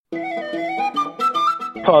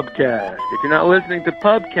Pubcast. If you're not listening to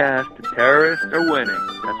Pubcast, terrorists are winning.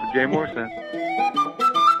 That's what Jay Moore says.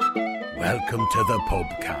 Welcome to the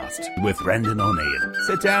Pubcast with Brendan O'Neill.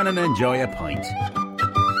 Sit down and enjoy a pint.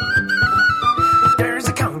 There's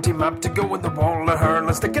a county map to go in the wall of her.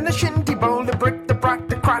 Let's stick in the shinty bowl, the brick, the brack,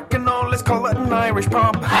 the crack, and all. Let's call it an Irish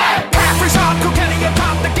pub. Caffrey shot, Kilkenny, a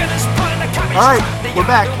pub, the Guinness pint, a cabbage. All right, we're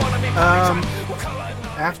back.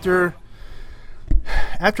 After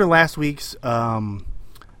last week's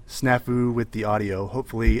snafu with the audio,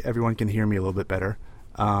 hopefully everyone can hear me a little bit better.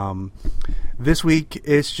 This week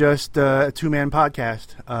it's just a two-man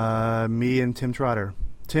podcast, me and Tim Trotter.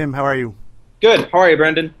 Tim, how are you? Good. How are you,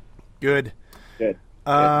 Brendan? Good. Good.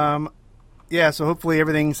 Yeah, so hopefully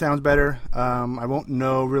everything sounds better. I won't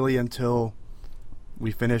know really until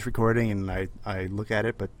we finish recording and I look at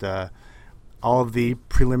it, but all of the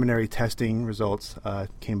preliminary testing results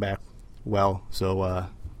came back well, so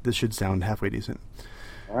this should sound halfway decent.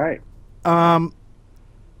 All right.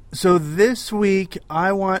 So this week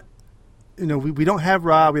I want, we don't have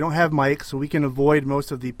Rob, we don't have Mike, so we can avoid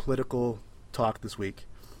most of the political talk this week,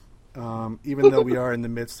 even though we are in the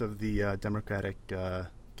midst of the Democratic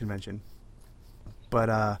convention.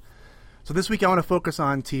 But so this week I want to focus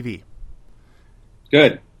on TV.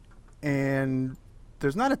 Good. And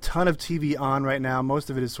there's not a ton of TV on right now. Most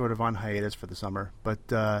of it is sort of on hiatus for the summer. But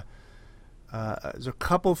there's a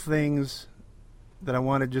couple things that I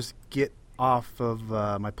want to just get off of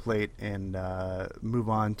my plate and move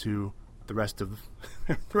on to the rest of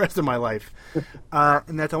my life.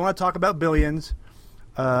 And that I want to talk about Billions,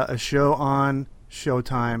 a show on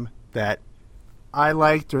Showtime that I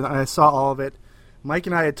liked, or I saw all of it. Mike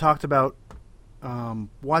and I had talked about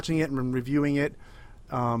watching it and reviewing it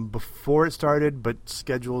before it started, but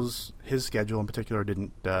his schedule in particular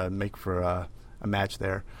didn't make for a match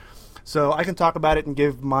there. So I can talk about it and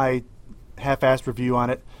give my half-assed review on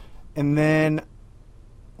it. And then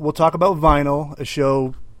we'll talk about Vinyl, a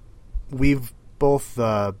show we've both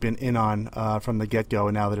been in on from the get-go,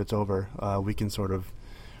 and now that it's over, we can sort of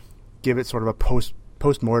give it sort of a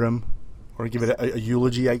post-mortem, or give it a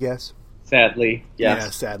eulogy, I guess. Sadly, yes. Yeah,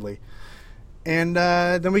 sadly. And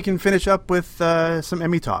then we can finish up with some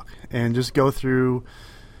Emmy talk and just go through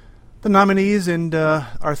the nominees and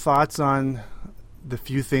our thoughts on the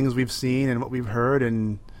few things we've seen and what we've heard,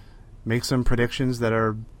 and make some predictions that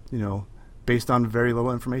are, based on very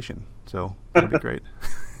little information. So that'll be great.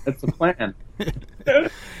 That's the plan.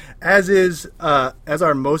 As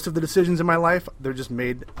are most of the decisions in my life. They're just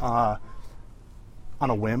made on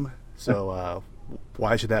a whim. So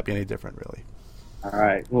why should that be any different, really? All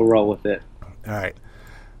right, we'll roll with it. All right.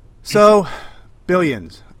 So,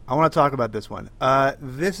 Billions. I want to talk about this one.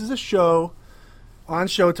 This is a show on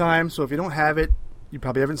Showtime, so if you don't have it, you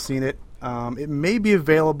probably haven't seen it. It may be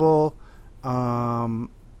available on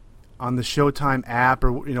the Showtime app,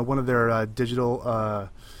 or one of their digital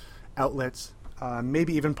outlets.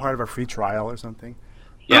 Maybe even part of a free trial or something.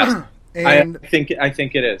 Yes, and I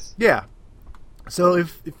think it is. Yeah. So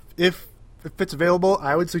if it's available,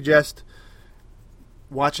 I would suggest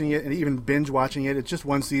watching it and even binge watching it. It's just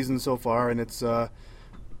one season so far, and it's I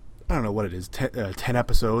don't know what it is, 10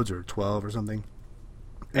 episodes or 12 or something.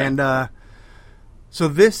 Yeah. And so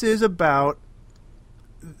this is about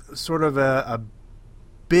sort of a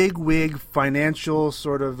big-wig financial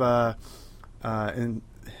sort of and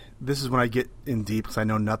this is when I get in deep because I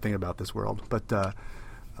know nothing about this world, but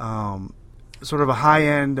sort of a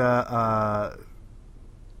high-end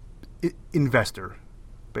investor,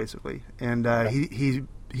 basically, and he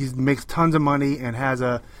makes tons of money and has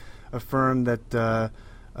a firm that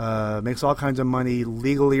makes all kinds of money,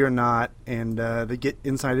 legally or not, and they get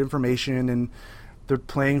inside information, and they're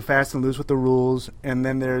playing fast and loose with the rules. And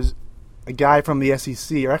then there's a guy from the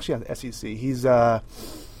SEC, or actually not the SEC. He's not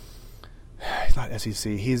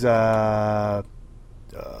SEC. He's from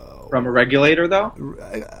a regulator, though.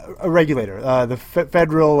 A regulator, the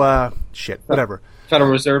federal whatever. Federal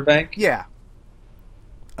Reserve Bank. Yeah.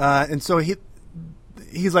 And so he's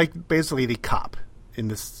like basically the cop in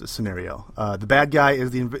this scenario. The bad guy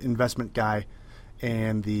is the investment guy,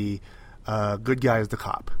 and the good guy is the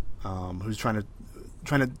cop, who's trying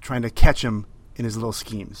to catch him in his little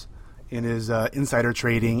schemes, in his insider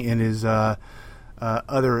trading, in his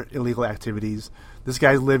other illegal activities. This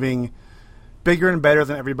guy's living bigger and better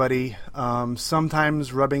than everybody.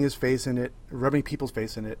 Sometimes rubbing people's face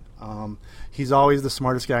in it. He's always the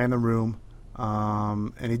smartest guy in the room.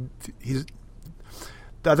 And he's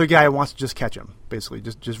the other guy wants to just catch him, basically,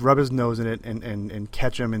 just rub his nose in it and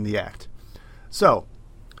catch him in the act. So,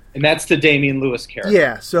 and that's the Damian Lewis character.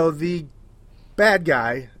 Yeah. So the bad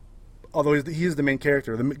guy although he's the main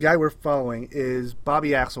character, the guy we're following is Bobby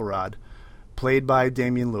Axelrod, played by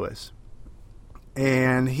Damian Lewis.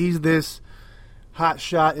 And he's this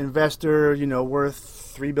hotshot investor,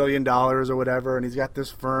 worth $3 billion or whatever, and he's got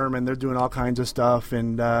this firm, and they're doing all kinds of stuff,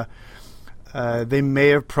 and they may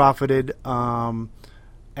have profited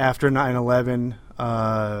after 9/11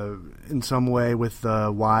 in some way with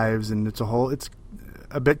wives, and it's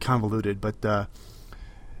a bit convoluted, but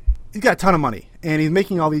he's got a ton of money, and he's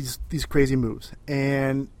making all these crazy moves,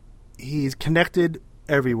 and he's connected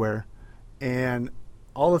everywhere, and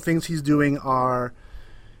all the things he's doing are,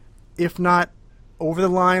 if not over the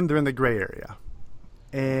line, they're in the gray area.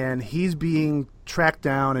 And he's being tracked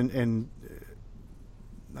down and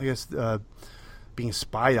I guess being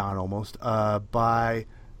spied on almost by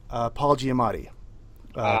Paul Giamatti,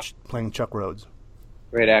 playing Chuck Rhodes.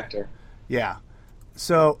 Great actor. Yeah.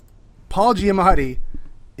 So Paul Giamatti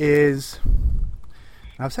is,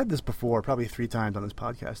 I've said this before probably 3 times on this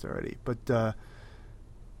podcast already, but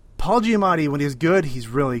Paul Giamatti, when he's good, he's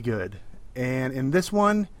really good. And in this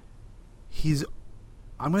one, he's,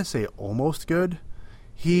 I'm going to say almost good.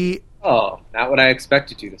 Not what I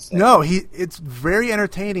expected you to say. No, it's very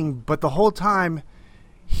entertaining, but the whole time,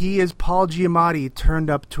 he is Paul Giamatti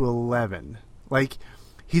turned up to 11. Like,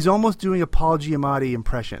 he's almost doing a Paul Giamatti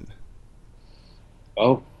impression.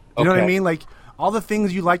 Oh, okay. You know what I mean? Like, all the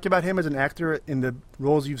things you like about him as an actor in the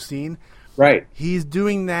roles you've seen, right? He's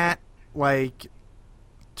doing that, like,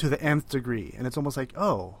 to the nth degree, and it's almost like,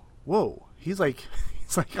 oh, whoa, he's like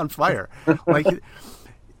on fire. Like,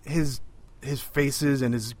 his faces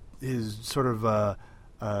and his sort of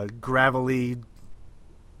gravelly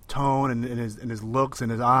tone and his looks and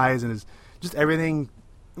his eyes and his just everything.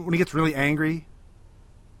 When he gets really angry,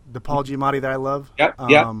 the Paul Giamatti that I love,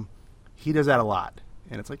 he does that a lot,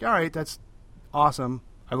 and it's like, all right, that's awesome.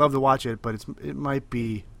 I love to watch it, but it might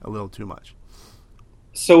be a little too much.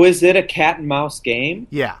 So is it a cat and mouse game?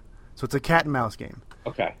 Yeah. So it's a cat and mouse game.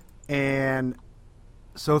 Okay. And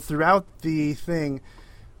so throughout the thing,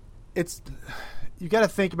 you got to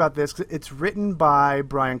think about this. It's written by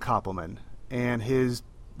Brian Koppelman, and his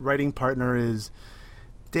writing partner is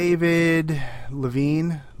David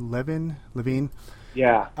Levine.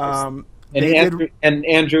 Yeah. And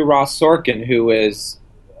Andrew Ross Sorkin, who is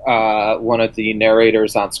one of the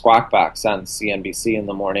narrators on Squawk Box on CNBC in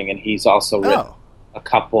the morning, and he's also written a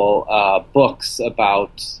couple books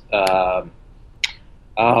about the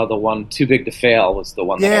one Too Big to Fail was the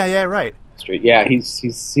one. Right. Street. Yeah,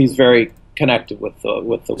 he's very connected with the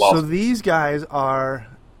Wall. So these guys are,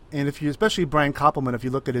 and if you, especially Brian Koppelman, if you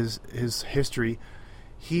look at his history,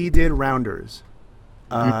 he did Rounders,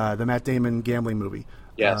 the Matt Damon gambling movie.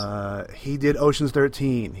 Yes. He did Ocean's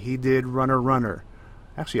 13. He did Runner.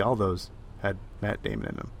 Actually, all those had Matt Damon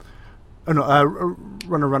in them. Oh no,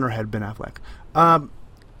 Runner had Ben Affleck.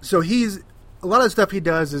 So he's, a lot of the stuff he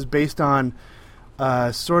does is based on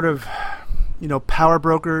sort of, power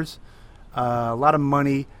brokers, a lot of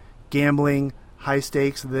money, gambling, high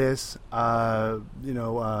stakes.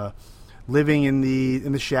 Living in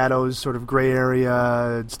the shadows, sort of gray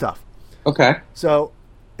area stuff. Okay. So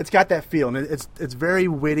it's got that feel, and it's very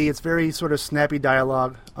witty. It's very sort of snappy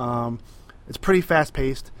dialogue. It's pretty fast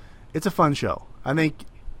paced. It's a fun show. I think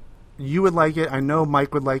you would like it. I know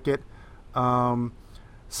Mike would like it.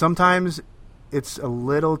 Sometimes it's a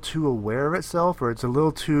little too aware of itself, or it's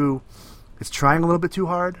trying a little bit too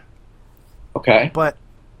hard. Okay. But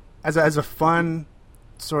as a fun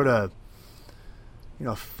sort of,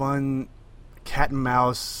 fun cat and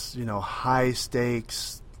mouse, high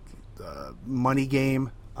stakes money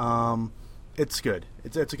game, it's good.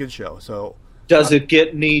 It's a good show. So does it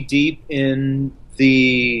get knee deep in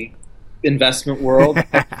the investment world,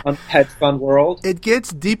 hedge fund world? It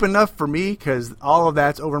gets deep enough for me because all of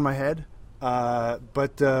that's over my head.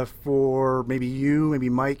 But for maybe you, maybe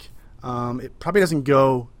Mike, it probably doesn't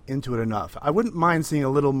go into it enough. I wouldn't mind seeing a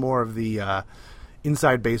little more of the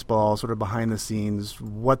inside baseball, sort of behind the scenes,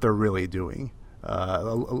 what they're really doing.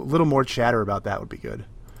 A little more chatter about that would be good.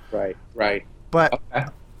 Right. But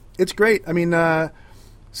it's great. I mean,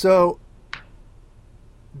 so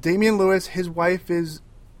Damian Lewis, his wife is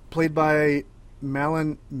played by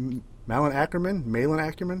Malin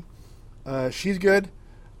Ackerman. She's good.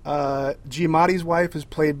 Giamatti's wife is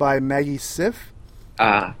played by Maggie Siff.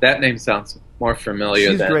 That name sounds more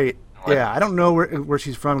familiar. She's great. Yeah, I don't know where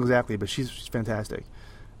she's from exactly, but she's fantastic.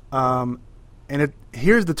 And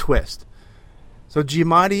here's the twist. So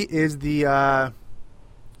Giamatti is the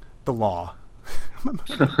law. I'm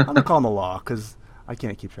going to call him the law because I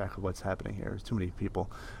can't keep track of what's happening here. There's too many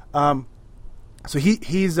people. So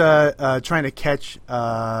he's trying to catch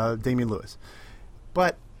Damian Lewis.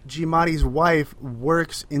 But Giamatti's wife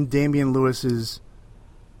works in Damian Lewis's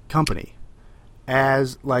company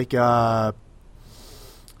as like a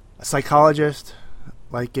psychologist,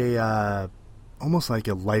 like almost like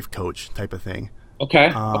a life coach type of thing.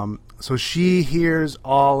 Okay. So she hears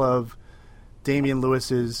all of Damian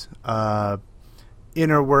Lewis's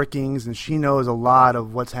inner workings, and she knows a lot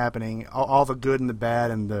of what's happening, all the good and the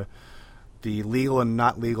bad, and the legal and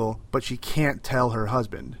not legal. But she can't tell her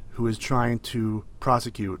husband, who is trying to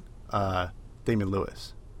prosecute Damian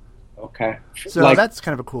Lewis. Okay. So like, that's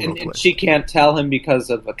kind of a cool and twist. She can't tell him because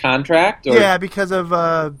of a contract? Or yeah, because of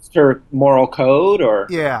her moral code? Or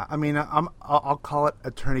yeah, I mean, I'll call it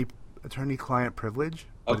attorney-client privilege,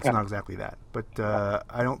 but okay. It's not exactly that. But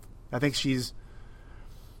I think she's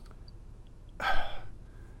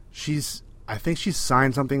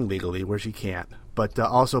signed something legally where she can't. But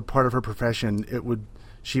also part of her profession,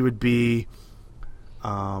 she would be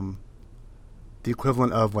the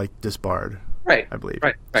equivalent of like disbarred. Right, I believe.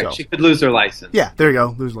 Right. So, she could lose her license. Yeah, there you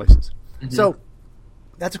go, lose license. Mm-hmm. So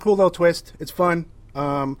that's a cool little twist. It's fun.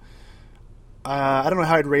 I don't know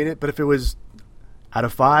how I'd rate it, but if it was out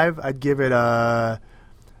of 5, I'd give it a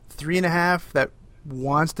 3.5 that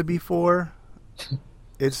wants to be 4.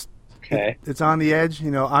 It's okay. It's on the edge.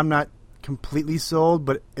 I'm not completely sold,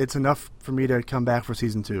 but it's enough for me to come back for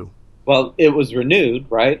season 2. Well, it was renewed,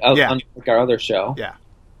 right? Yeah. Unlike our other show. Yeah.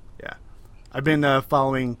 I've been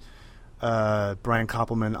following Brian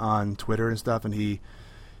Koppelman on Twitter and stuff, and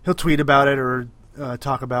he'll tweet about it or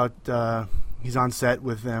talk about he's on set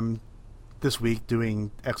with them this week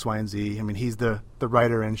doing X, Y, and Z. I mean, he's the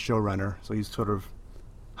writer and showrunner, so he's sort of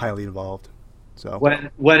highly involved. So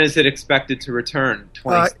when is it expected to return?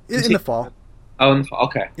 In the fall. Oh, in the fall.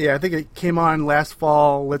 Okay. Yeah, I think it came on last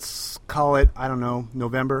fall. Let's call it, I don't know,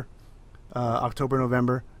 November, October,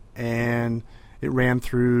 November, and it ran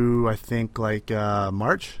through, I think, like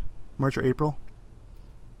March or April.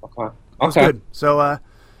 Okay. That's good. So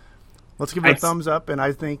let's give it a thumbs up, and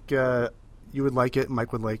I think you would like it,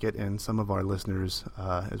 Mike would like it, and some of our listeners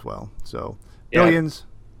as well. So, Billions,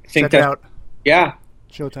 check it out. Yeah.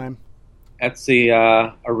 Showtime. That's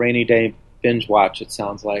a rainy day binge watch, it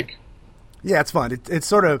sounds like. Yeah, it's fun. It's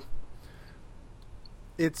sort of,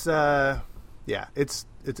 it's fun.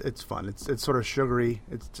 It's sort of sugary.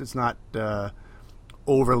 It's not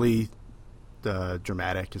overly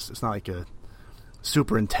dramatic. It's not like a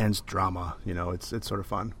super intense drama. It's sort of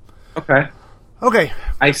fun. Okay.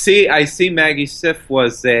 I see. Maggie Siff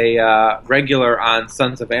was a regular on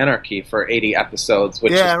Sons of Anarchy for 80 episodes,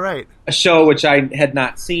 which is a show which I had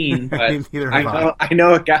not seen, but I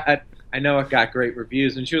know it got great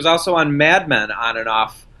reviews. And she was also on Mad Men on and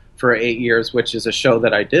off for 8 years, which is a show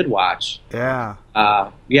that I did watch. Yeah.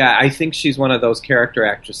 I think she's one of those character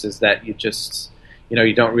actresses that you just,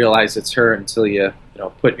 you don't realize it's her until you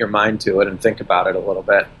put your mind to it and think about it a little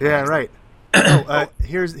bit. Yeah, right.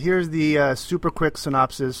 Here's the super quick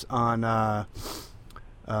synopsis on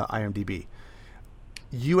IMDb.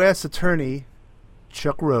 U.S. Attorney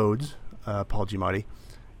Chuck Rhodes, Paul Giamatti,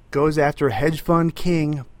 goes after hedge fund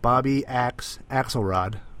king Bobby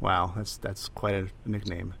Axelrod. Wow, that's quite a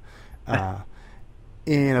nickname.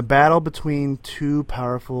 In a battle between two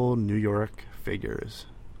powerful New York figures.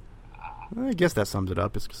 I guess that sums it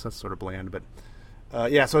up. That's sort of bland, but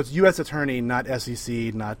so it's U.S. Attorney, not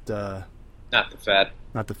SEC, not the Fed.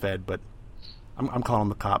 Not the Fed, but I'm calling him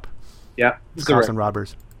the cop. Yeah, the cops and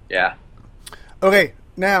robbers. Yeah. Okay,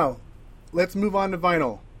 now let's move on to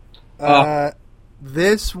vinyl.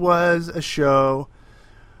 This was a show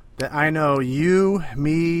that I know you,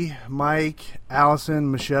 me, Mike,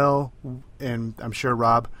 Allison, Michelle, and I'm sure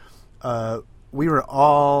Rob, we were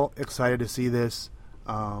all excited to see this.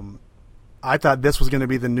 I thought this was going to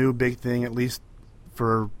be the new big thing, at least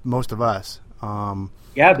for most of us.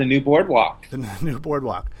 The new Boardwalk. The new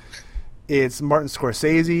Boardwalk. It's Martin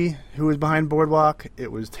Scorsese who was behind Boardwalk.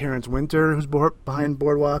 It was Terrence Winter who's behind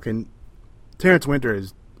Boardwalk. And Terrence Winter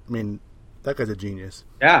that guy's a genius.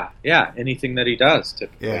 Yeah. Anything that he does,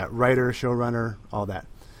 typically. Yeah, writer, showrunner, all that.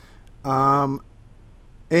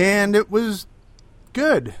 And it was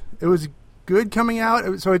good. It was good coming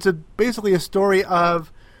out. So it's basically a story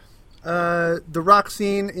of the rock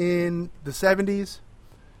scene in the 70s.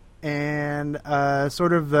 And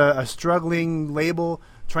sort of a struggling label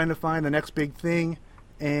trying to find the next big thing,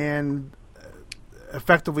 and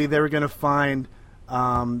effectively they were going to find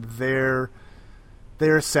their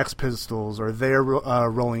Sex Pistols or their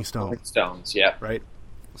Rolling Stones. Rolling Stones, yeah, right.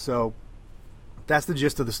 So that's the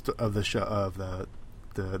gist of the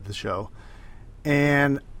show,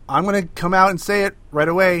 and I'm going to come out and say it right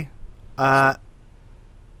away.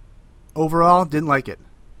 Overall, didn't like it.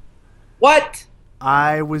 What?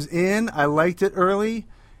 I was in. I liked it early,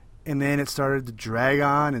 and then it started to drag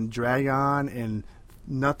on, and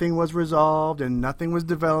nothing was resolved, and nothing was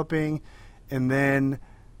developing. And then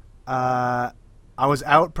I was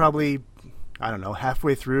out probably, I don't know,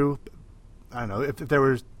 halfway through. I don't know, if there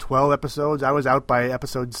was 12 episodes, I was out by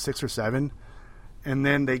episode 6 or 7. And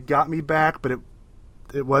then they got me back, but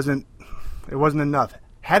it wasn't enough.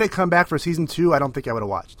 Had it come back for season 2, I don't think I would have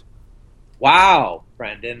watched. Wow,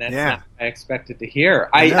 Brendan, that's not what I expected to hear.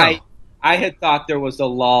 I had thought there was a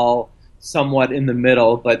lull somewhat in the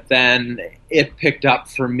middle, but then it picked up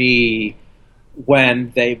for me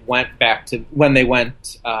when they went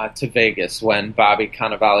to Vegas, when Bobby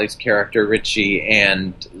Cannavale's character Richie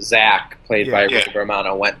and Zach, played by Ray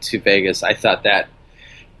Romano, went to Vegas. I thought that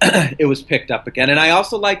it was picked up again. And I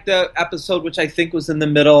also liked the episode, which I think was in the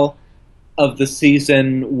middle of the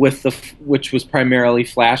season, which was primarily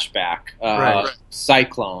flashback,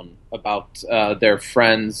 Cyclone, about their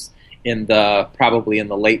friends probably in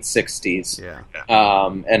the late 60s,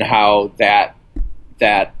 and how that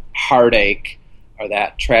heartache or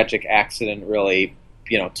that tragic accident really,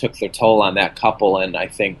 took their toll on that couple, and I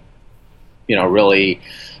think, really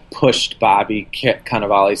pushed Bobby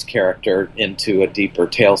Cannavale's character into a deeper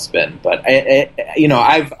tailspin. But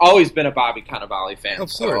I've always been a Bobby Cannavale fan.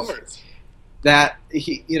 Of course. That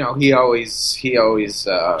he always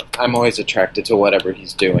I'm always attracted to whatever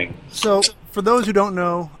he's doing. So for those who don't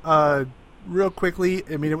know, real quickly,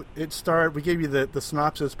 I mean, it starred. We gave you the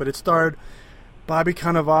synopsis, but it starred Bobby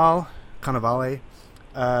Cannavale,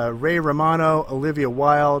 Ray Romano, Olivia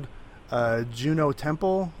Wilde, Juno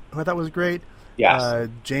Temple, who I thought was great. Yes.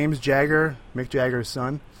 James Jagger, Mick Jagger's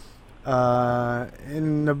son,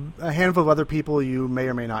 and a handful of other people you may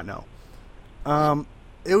or may not know.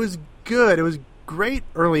 It was good. It was great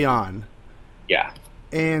early on. Yeah.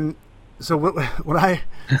 And so what I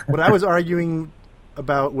was arguing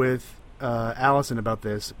about with Allison about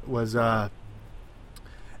this was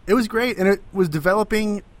it was great, and it was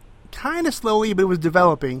developing kind of slowly, but it was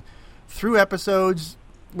developing through episodes,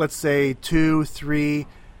 let's say 2, 3,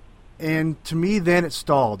 and to me then it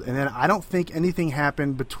stalled, and then I don't think anything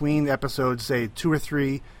happened between episodes, say 2 or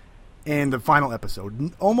 3, and the final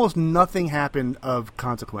episode. Almost nothing happened of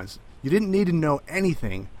consequence. You didn't need to know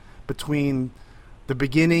anything between the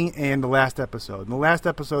beginning and the last episode. And the last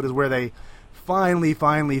episode is where they finally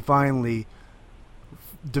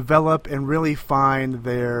develop and really find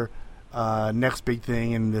their next big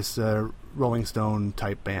thing in this Rolling Stone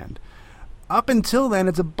type band. Up until then,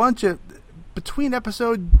 it's a bunch of, between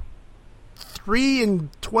episode 3 and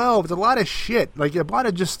 12, it's a lot of shit, like a lot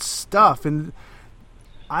of just stuff, and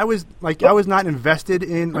I was not invested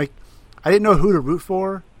in, like, I didn't know who to root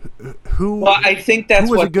for. Well, I think that's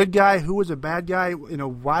who was a good guy, who was a bad guy.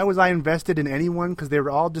 Why was I invested in anyone? Because they were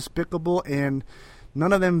all despicable, and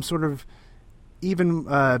none of them sort of even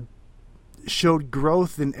showed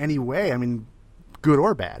growth in any way. I mean, good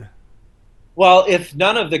or bad. Well, if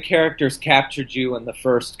none of the characters captured you in the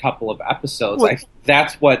first couple of episodes,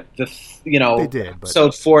 that's what they did.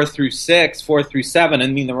 Episode 4 through 6, 4 through 7. I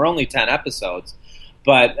mean, there were only 10 episodes.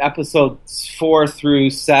 But episodes 4 through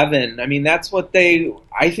 7, I mean, I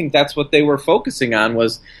think that's what they were focusing on,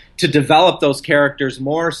 was to develop those characters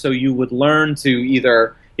more, so you would learn to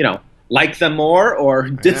either, like them more or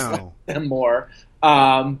dislike them more.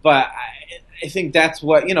 But I think that's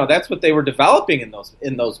what they were developing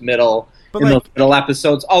in those middle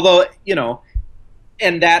episodes. Although,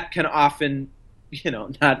 and that can often,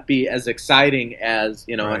 not be as exciting as,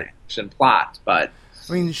 an action plot, but.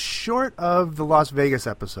 I mean, short of the Las Vegas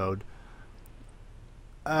episode,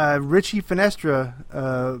 Richie Finestra,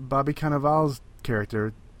 Bobby Cannavale's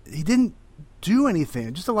character, he didn't do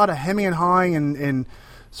anything. Just a lot of hemming and hawing and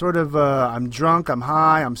sort of, I'm drunk, I'm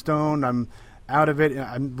high, I'm stoned, I'm out of it,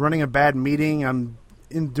 I'm running a bad meeting, I'm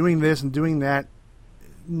doing this and doing that.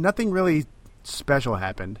 Nothing really special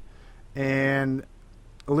happened. And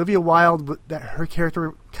Olivia Wilde, her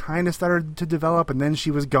character kind of started to develop, and then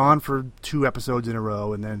she was gone for 2 episodes in a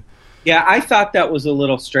row, and then. Yeah, I thought that was a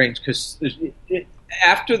little strange because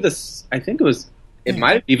after this, I think it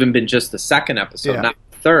might have even been just the second episode, not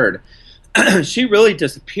the third. She really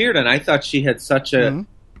disappeared, and I thought she had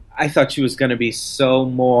I thought she was going to be so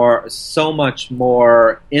much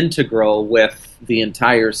more integral with the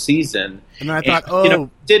entire season. And then I thought,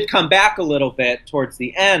 did come back a little bit towards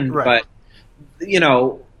the end, but.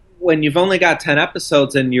 When you've only got 10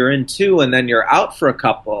 episodes and you're in 2 and then you're out for a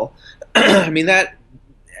couple, I mean, that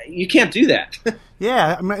you can't do that.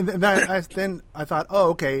 Yeah, I mean, then I thought,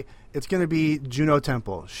 okay, it's going to be Juno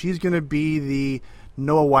Temple. She's going to be the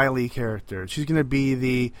Noah Wyle character. She's going to be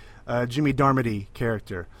the Jimmy Darmody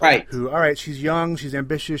character. Right. Who, all right, she's young, she's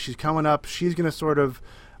ambitious, she's coming up, she's going to sort of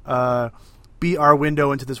be our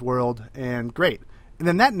window into this world, and great. And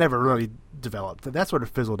then that never really developed. That sort of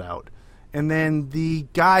fizzled out. And then the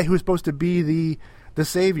guy who was supposed to be the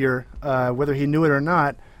savior, whether he knew it or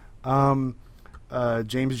not,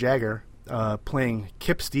 James Jagger, playing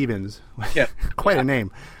Kip Stevens. Yeah. Quite a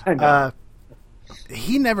name. I know.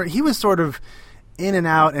 He was sort of in and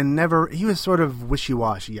out, and he was sort of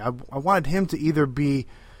wishy-washy. I wanted him to either be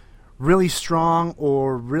really strong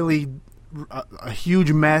or really a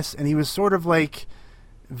huge mess, and he was sort of like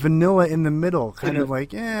vanilla in the middle, kind of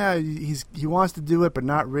like, yeah, he wants to do it, but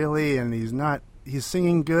not really, and he's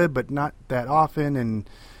singing good, but not that often, and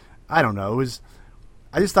I don't know.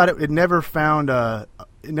 I just thought it never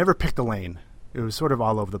picked a lane. It was sort of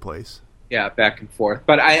all over the place. Yeah, back and forth.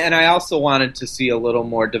 But I also wanted to see a little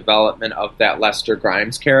more development of that Lester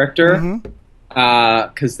Grimes character,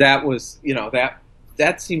 because that was,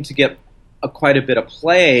 that seemed to get quite a bit of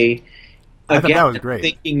play. I thought that was great.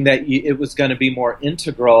 Thinking that it was going to be more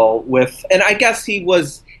integral with, and I guess he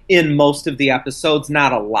was in most of the episodes,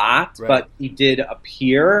 not a lot, right, but he did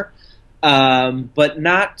appear, but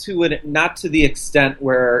not to the extent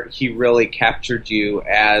where he really captured you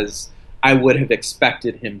as I would have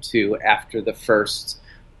expected him to after the first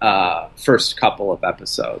couple of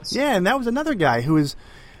episodes. Yeah, and that was another guy who was.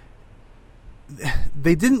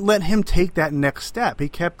 They didn't let him take that next step. He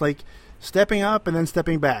kept stepping up and then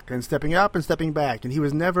stepping back, and stepping up and stepping back, and he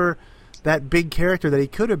was never that big character that he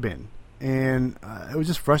could have been, and it was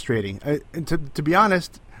just frustrating. And to be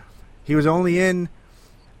honest, he was only in,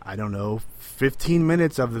 15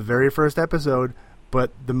 minutes of the very first episode.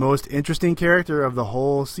 But the most interesting character of the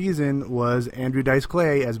whole season was Andrew Dice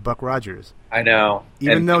Clay as Buck Rogers. I know.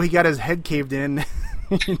 Even though he got his head caved in,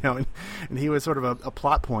 and he was sort of a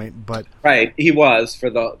plot point, but right, he was for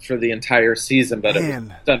the entire season. But man,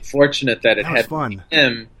 it was unfortunate that it had fun.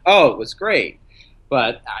 Him. Oh, it was great.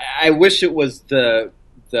 But I wish it was the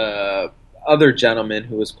other gentleman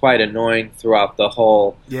who was quite annoying throughout the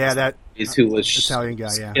whole. Yeah, that who was Italian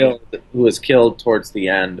guy. Who was killed towards the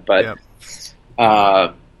end, but. Yep.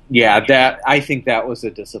 I think that was a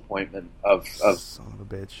disappointment of son of a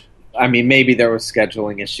bitch. I mean, maybe there were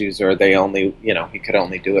scheduling issues, or they only, he could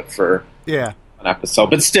only do it for an episode.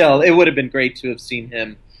 But still, it would have been great to have seen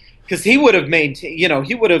him, because he would have maintained,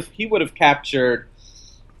 he would have captured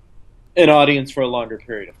an audience for a longer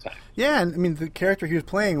period of time. Yeah, and I mean, the character he was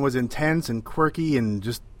playing was intense and quirky and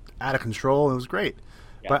just out of control. And it was great.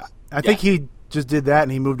 Yes. But I think he just did that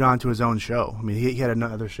and he moved on to his own show. I mean, he had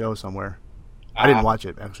another show somewhere. I didn't watch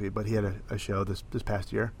it, actually, but he had a show this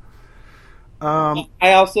past year.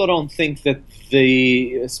 I also don't think that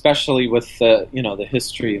especially with the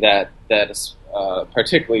history that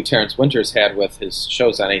particularly Terrence Winters had with his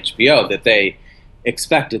shows on HBO, that they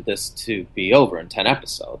expected this to be over in 10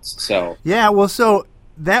 episodes. So yeah, well, so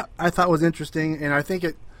that I thought was interesting, and I think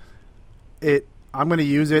I'm going to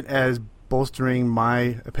use it as bolstering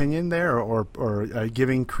my opinion there, or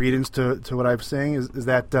giving credence to what I'm saying is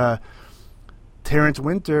that. Terrence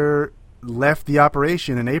Winter left the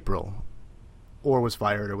operation in April, or was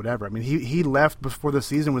fired, or whatever. I mean, he left before the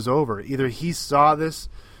season was over. Either he saw this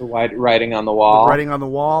writing on the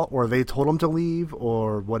wall, or they told him to leave,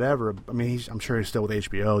 or whatever. I mean, I'm sure he's still with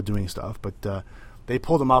HBO doing stuff, but they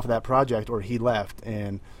pulled him off of that project, or he left,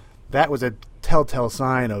 and that was a telltale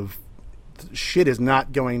sign of shit is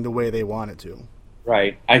not going the way they want it to.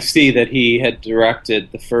 Right. I see that he had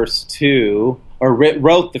directed the first two. Or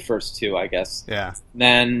wrote the first two, I guess. Yeah.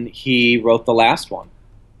 Then he wrote the last one.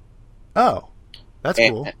 Oh, that's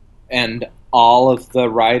cool. And all of the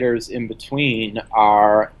writers in between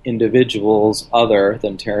are individuals other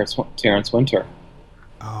than Terrence Winter.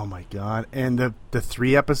 Oh my God! And the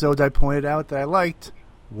 3 episodes I pointed out that I liked,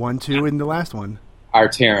 1, 2, and the last one, are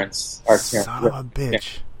Terrence. Son of a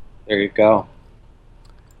bitch. There you go.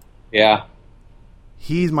 Yeah.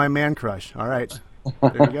 He's my man crush. All right.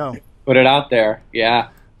 There you go. Put it out there, yeah.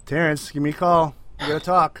 Terrence, give me a call. We gotta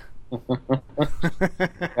talk.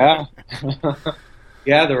 Yeah,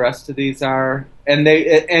 yeah. The rest of these are, and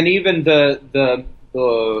even the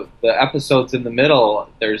episodes in the middle.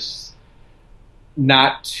 There's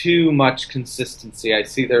not too much consistency. I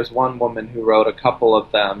see. There's one woman who wrote a couple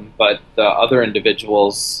of them, but the other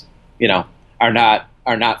individuals, are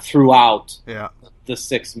not throughout. Yeah. The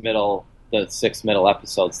six middle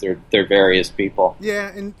episodes. They're various people.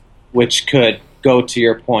 Yeah, and. Which could go to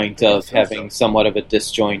your point of having somewhat of a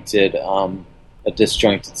disjointed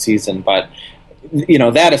season, but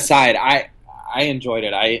that aside, I enjoyed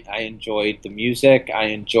it. I enjoyed the music. I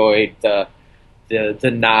enjoyed the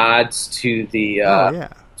nods to the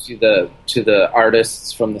to the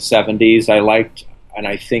artists from the 70s. I liked, and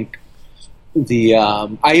I think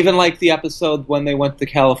I even liked the episode when they went to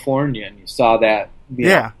California and you saw that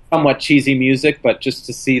somewhat cheesy music, but just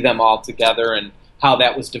to see them all together and how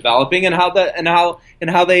that was developing and how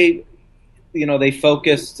they they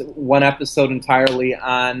focused one episode entirely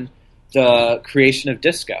on the creation of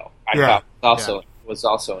disco. I thought was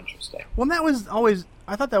also interesting. Well, that was always,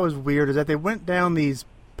 I thought that was weird, is that they went down these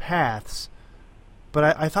paths,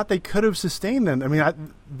 but I thought they could have sustained them. I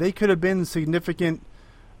mean, they could have been significant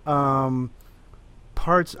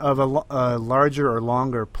parts of a larger or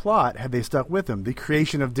longer plot had they stuck with them. The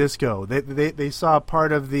creation of disco. They saw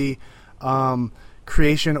part of the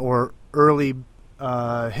creation or early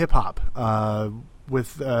hip hop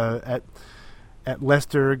with at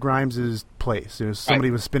Lester Grimes's place. There was somebody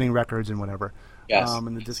was spinning records and whatever. Yes.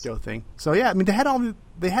 And the disco thing. So yeah, I mean, they had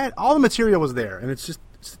all the material was there, and it's just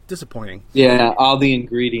disappointing. Yeah, all the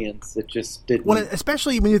ingredients. It just didn't.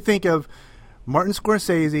 Especially when you think of Martin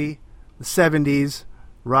Scorsese, the 70s,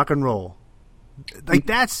 rock and roll. Like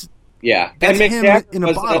that's and him McTaggart in a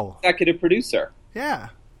was bottle. An executive producer. Yeah.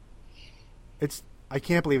 I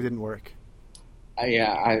can't believe it didn't work.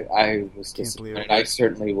 I was disappointed. I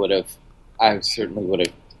certainly would have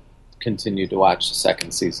continued to watch the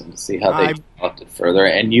second season to see how they developed it further,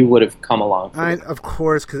 and you would have come along. Of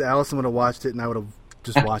course, because Allison would have watched it, and I would have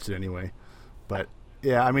just watched it anyway. But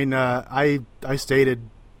yeah, I mean, I stated,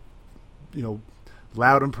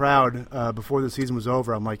 loud and proud before the season was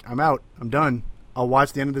over. I'm like, I'm out. I'm done. I'll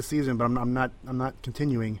watch the end of the season, but I'm not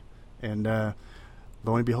continuing. And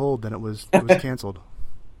lo and behold, then it was canceled.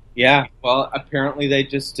 Yeah, well, apparently they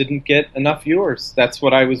just didn't get enough viewers. That's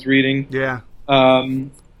what I was reading. Yeah.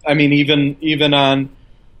 I mean, even on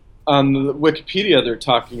the Wikipedia, they're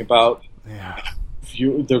talking about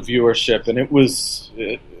the viewership, and it was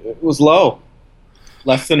low,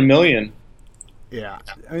 less than 1 million. Yeah,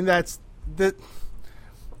 I mean that's the.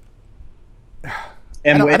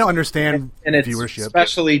 And I don't understand and it's viewership,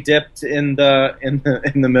 especially dipped in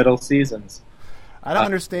the middle seasons. I don't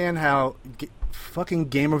understand how fucking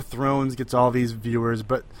Game of Thrones gets all these viewers,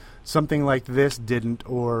 but something like this didn't,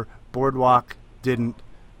 or Boardwalk didn't.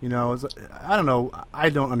 I don't know. I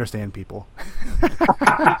don't understand people.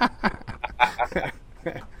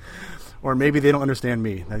 Or maybe they don't understand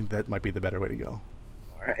me. I think that might be the better way to go.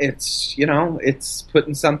 It's it's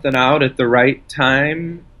putting something out at the right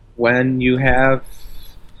time when you have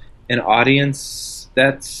an audience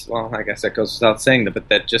that's, well, I guess that goes without saying, but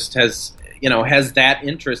that just has that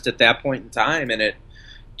interest at that point in time, and it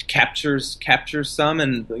captures some,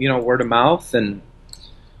 and word of mouth, and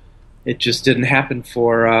it just didn't happen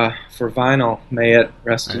for vinyl. May it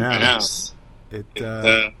rest in peace.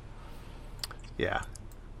 Yeah,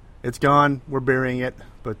 it's gone. We're burying it,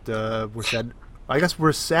 but we're sad. I guess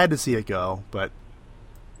we're sad to see it go, but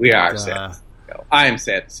we are sad to see it go. I am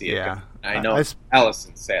sad to see it go. I know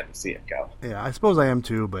Allison's sad to see it go. Yeah, I suppose I am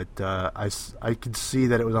too, but I could see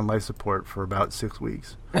that it was on life support for about 6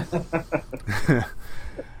 weeks.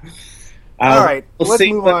 All right, let's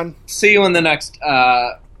move on. See you in the next.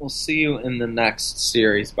 We'll see you in the next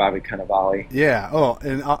series, Bobby Cannavale. Yeah. Oh,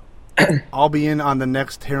 and I'll be in on the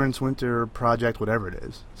next Terrence Winter project, whatever it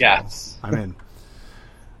is. So yes, I'm in.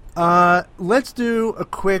 Let's do a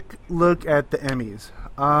quick look at the Emmys.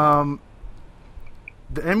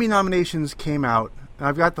 The Emmy nominations came out, and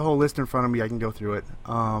I've got the whole list in front of me. I can go through it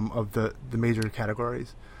of the major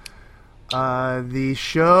categories. The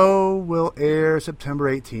show will air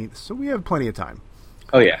September 18th, so we have plenty of time.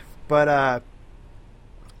 Oh, yeah. But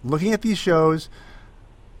looking at these shows,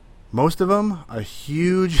 most of them, a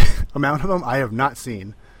huge amount of them, I have not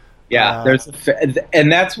seen. Yeah,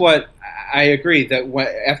 and that's what I agree. That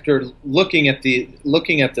after looking at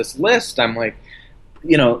this list, I'm like,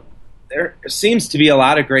 there seems to be a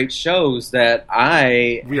lot of great shows that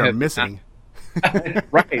we are missing.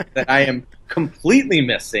 Right, that I am completely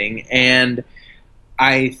missing, and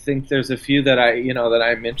I think there's a few that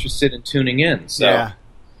I'm interested in tuning in. So.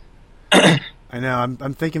 Yeah, I know.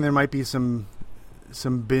 I'm thinking there might be some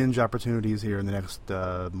binge opportunities here in the next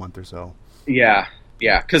month or so. Yeah,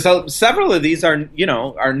 because several of these are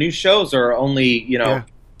our new shows are only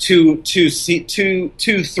 2,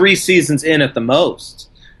 3 seasons in at the most.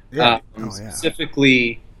 Yeah.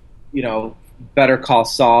 Specifically, Better Call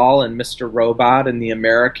Saul and Mr. Robot and The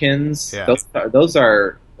Americans. Yeah. Those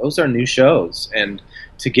are new shows, and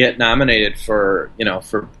to get nominated for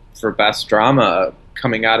best drama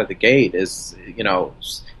coming out of the gate is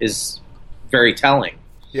very telling.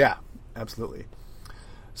 Yeah, absolutely.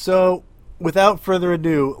 So, without further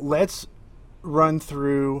ado, let's run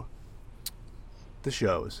through the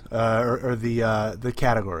shows or the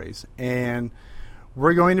categories, and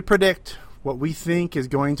we're going to predict what we think is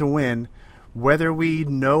going to win, whether we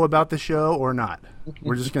know about the show or not.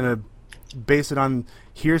 We're just going to base it on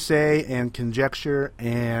hearsay and conjecture,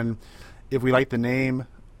 and if we like the name,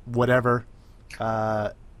 whatever.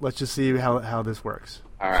 Let's just see how this works.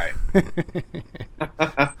 All right.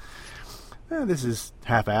 This is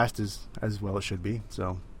half-assed as well it should be,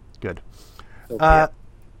 so good. Okay.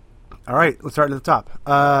 All right, let's start at the top.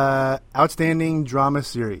 Outstanding drama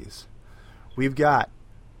series. We've got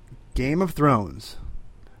Game of Thrones,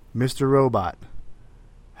 Mr. Robot,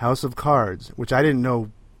 House of Cards, which I didn't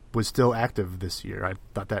know was still active this year. I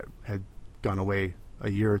thought that had gone away a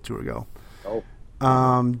year or two ago. Oh.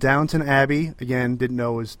 Downton Abbey, again, didn't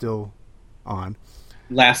know was still on.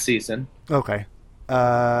 Last season. Okay.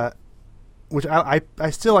 Which I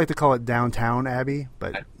still like to call it Downtown Abbey,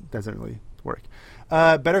 but it doesn't really work.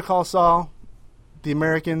 Better Call Saul, The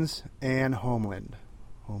Americans, and Homeland.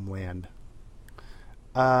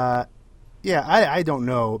 Yeah, I don't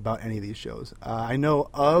know about any of these shows. I know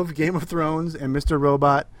of Game of Thrones and Mr.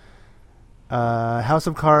 Robot. House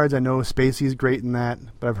of Cards, I know Spacey's great in that,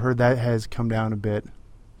 but I've heard that has come down a bit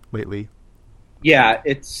lately. Yeah,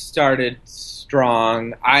 it started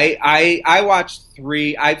strong. I watched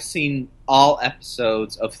 3. I've seen all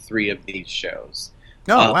episodes of 3 of these shows.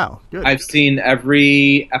 Oh, wow. Good. I've seen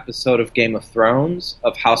every episode of Game of Thrones,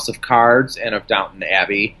 of House of Cards, and of Downton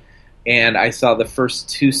Abbey. And I saw the first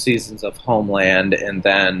 2 seasons of Homeland, and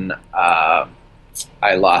then I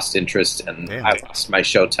lost interest, and I lost my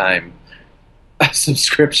Showtime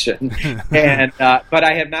subscription. And but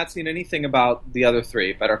I have not seen anything about the other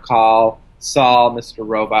 3, Better Call Saul, Mr.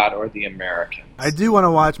 Robot, or The Americans. I do want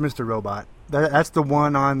to watch Mr. Robot. That's the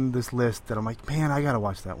one on this list that I'm like, man, I got to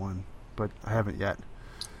watch that one. But I haven't yet.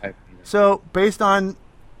 So, based on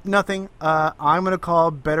nothing, I'm going to call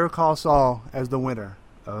Better Call Saul as the winner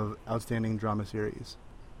of Outstanding Drama Series.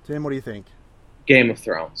 Tim, what do you think? Game of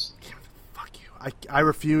Thrones. Fuck you. I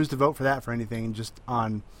refuse to vote for that for anything, just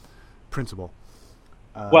on principle.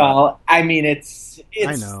 Well, I mean, it's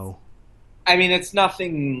I know. I mean, it's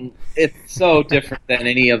nothing. It's so different than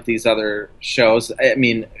any of these other shows. I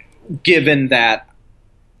mean, given that,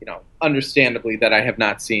 understandably that I have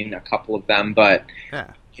not seen a couple of them, but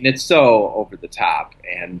and it's so over the top,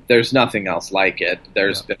 and there's nothing else like it.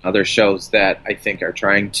 There's been other shows that I think are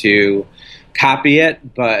trying to copy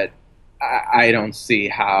it, but I don't see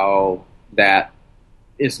how that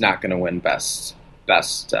is not going to win best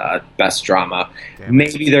drama.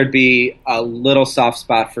 Maybe there'd be a little soft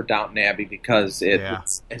spot for Downton Abbey because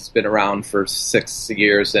it's been around for 6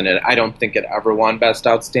 years, and I don't think it ever won best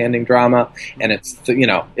outstanding drama, and it's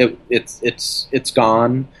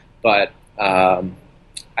gone. But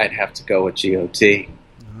I'd have to go with GOT.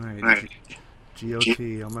 All right, GOT.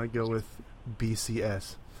 I'm gonna go with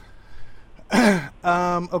BCS.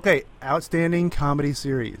 Okay, outstanding comedy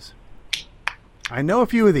series. I know a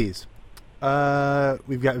few of these.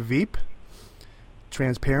 We've got Veep,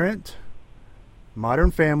 Transparent, Modern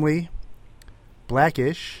Family,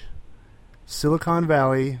 Blackish, Silicon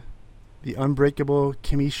Valley, The Unbreakable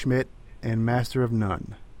Kimmy Schmidt, and Master of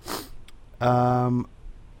None.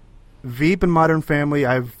 Veep and Modern Family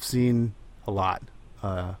I've seen a lot,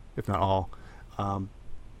 if not all.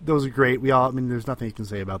 Those are great. There's nothing you can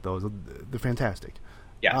say about those. They're fantastic.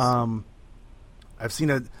 Yes. I've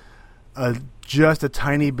seen just a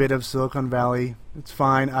tiny bit of Silicon Valley. It's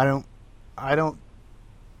fine. I don't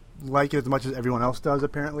like it as much as everyone else does,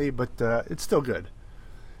 apparently, but it's still good.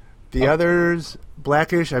 The others,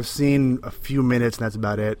 Blackish, I've seen a few minutes, and that's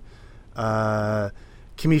about it.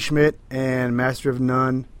 Kimmy Schmidt and Master of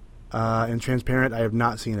None and Transparent, I have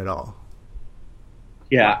not seen at all.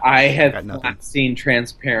 Yeah, I have not seen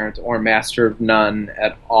Transparent or Master of None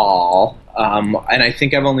at all. And I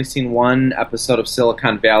think I've only seen one episode of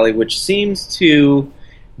Silicon Valley, which seems to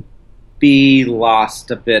be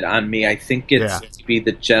lost a bit on me. I think it's to be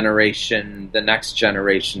the next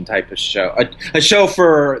generation type of show. A show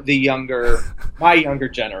for my younger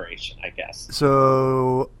generation, I guess.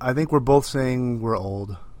 So I think we're both saying we're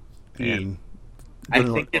old. And I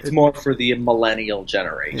think it's more for the millennial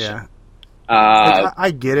generation. Yeah.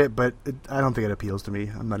 I get it, but I don't think it appeals to me.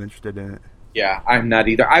 I'm not interested in it. Yeah, I'm not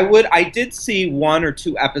either. I did see 1 or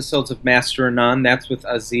 2 episodes of Master of None. That's with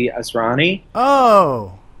Aziz Ansari.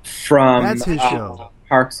 Oh, from that's his show.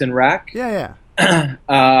 Parks and Rec. Yeah. And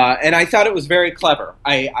I thought it was very clever.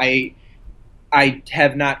 I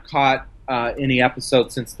have not caught any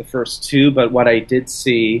episodes since the first 2, but what I did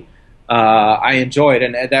see, I enjoyed,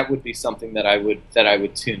 and that would be something that I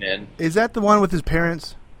would tune in. Is that the one with his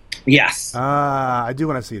parents? Yes. I do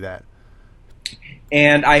want to see that.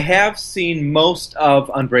 And I have seen most of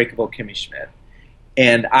Unbreakable Kimmy Schmidt,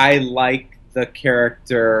 and I like the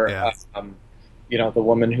character, the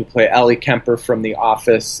woman who played Ellie Kemper from The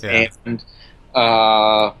Office, and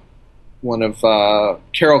one of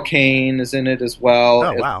Carol Kane is in it as well.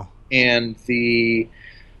 Oh, wow. And the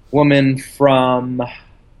woman from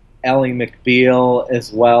Ally McBeal,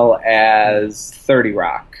 as well as 30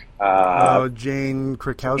 Rock. Jane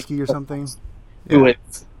Krakowski or something?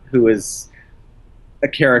 Who is a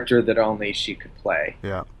character that only she could play.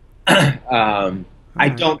 Yeah. I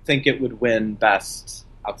don't think it would win Best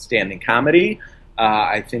Outstanding Comedy.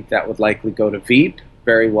 I think that would likely go to Veep.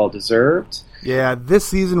 Very well deserved. Yeah, this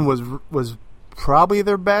season was probably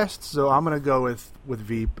their best, so I'm going to go with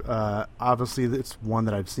Veep. Obviously, it's one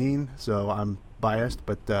that I've seen, so I'm biased,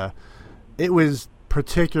 but it was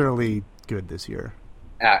particularly good this year.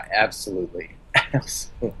 Absolutely.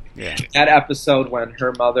 Absolutely. Yeah. That episode when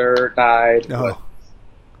her mother died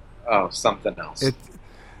was something else.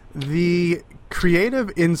 The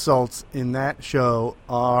creative insults in that show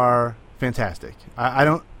are fantastic.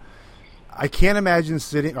 I can't imagine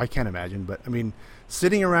sitting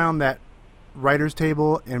around that writer's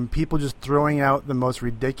table and people just throwing out the most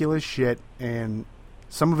ridiculous shit, and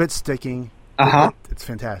some of it's sticking. It's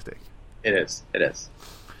fantastic. It is.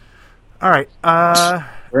 All right.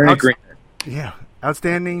 We're in agreement. Yeah.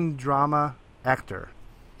 Outstanding drama actor.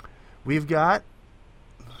 We've got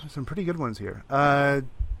some pretty good ones here.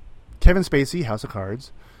 Kevin Spacey, House of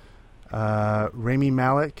Cards. Rami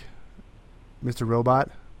Malek, Mr. Robot.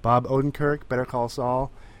 Bob Odenkirk, Better Call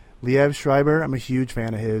Saul. Liev Schreiber, I'm a huge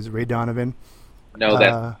fan of his. Ray Donovan. No,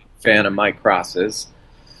 that fan of Mike Cross's.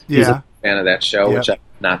 He's a fan of that show, which I've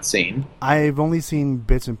not seen. I've only seen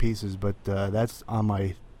bits and pieces, but that's on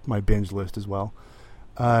my binge list as well.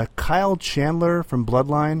 Kyle Chandler from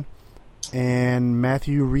Bloodline, and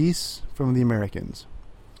Matthew Rhys from The Americans.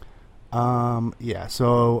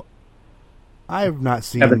 So I have not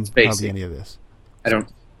seen hardly any of this. I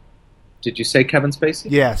don't. Did you say Kevin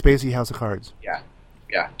Spacey? Yeah, Spacey, House of Cards. Yeah.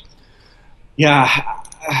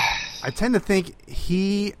 I tend to think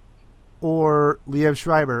he or Liev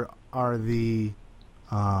Schreiber are the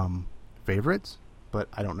favorites, but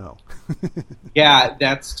I don't know. Yeah,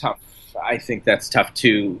 that's tough. I think that's tough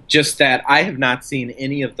too. Just that I have not seen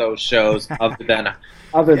any of those shows other than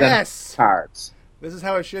Cards. This is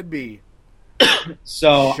how it should be.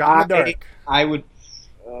 So Shot in the dark. I would.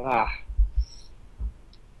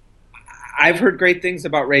 I've heard great things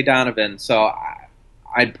about Ray Donovan, so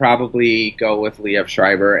I'd probably go with Liev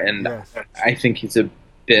Schreiber, and I think he's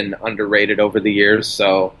been underrated over the years.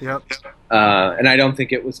 So, and I don't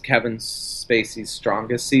think it was Kevin Spacey's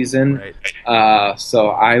strongest season. Right. So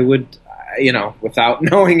I would, without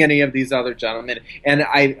knowing any of these other gentlemen, and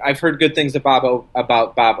I've heard good things about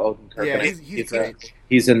Bob Odenkirk. Yeah,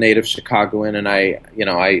 he's a native Chicagoan, and I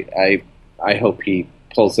hope he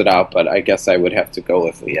pulls it out. But I guess I would have to go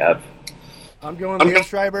with Liev. I'm going Liev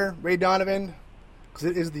Schreiber, Ray Donovan, because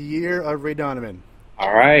it is the year of Ray Donovan.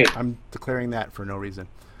 All right. I'm declaring that for no reason.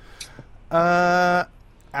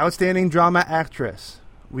 Outstanding drama actress.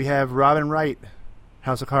 We have Robin Wright,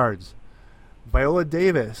 House of Cards. Viola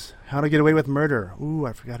Davis, How to Get Away with Murder. Ooh,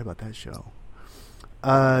 I forgot about that show.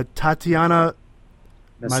 Tatiana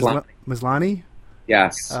Maslany.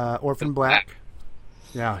 Yes. Orphan Black.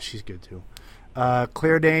 Yeah, she's good too.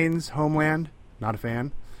 Claire Danes, Homeland. Not a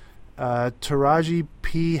fan. Taraji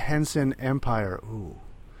P. Henson, Empire. Ooh.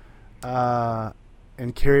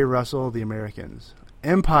 And Kerry Russell, The Americans.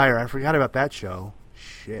 Empire, I forgot about that show.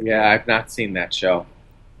 Shit. Yeah, I've not seen that show.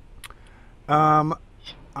 I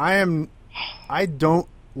don't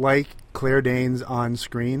like Claire Danes on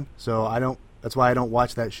screen, so that's why I don't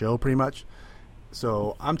watch that show pretty much.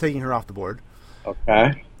 So I'm taking her off the board.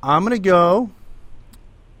 Okay. I'm going to go,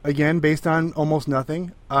 again, based on almost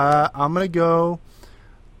nothing, I'm going to go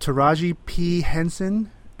Taraji P. Henson,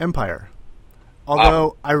 Empire.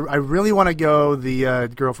 Although I really want to go the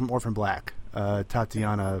girl from Orphan Black,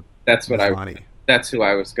 Tatiana. That's who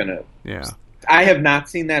I was gonna. Yeah. I have not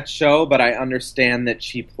seen that show, but I understand that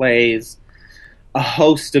she plays a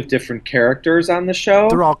host of different characters on the show.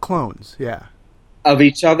 They're all clones, yeah. Of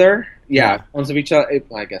each other, clones of each other.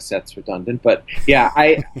 I guess that's redundant, but yeah,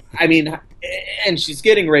 I mean, and she's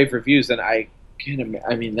getting rave reviews, and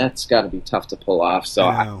that's got to be tough to pull off.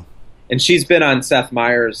 So and she's been on Seth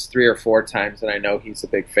Meyers 3 or 4 times, and I know he's a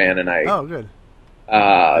big fan. And good.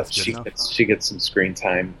 She gets some screen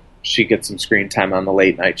time. She gets some screen time on the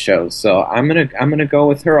late night shows. So I'm gonna go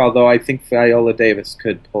with her. Although I think Viola Davis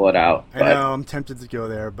could pull it out. I know I'm tempted to go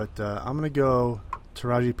there, but I'm gonna go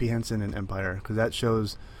Taraji P. Henson and Empire because that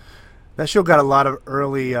show got a lot of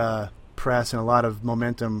early press and a lot of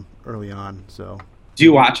momentum early on. So, do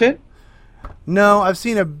you watch it? No, I've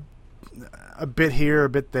seen a bit here, a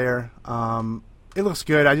bit there. It looks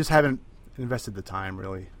good. I just haven't invested the time,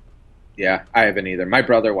 really. Yeah, I haven't either. My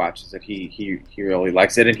brother watches it. He really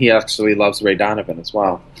likes it, and he actually loves Ray Donovan as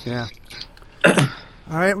well. Yeah.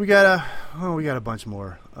 All right, we got a bunch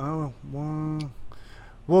more.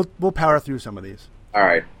 We'll power through some of these. All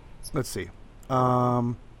right. Let's see.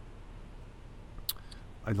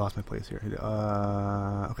 I lost my place here.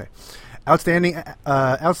 Okay. Outstanding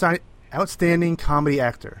comedy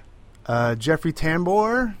actor. Jeffrey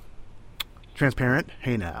Tambor, Transparent.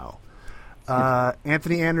 Hey now.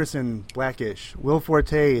 Anthony Anderson, Blackish. Will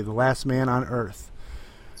Forte, The Last Man on Earth.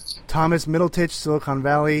 Thomas Middleditch, Silicon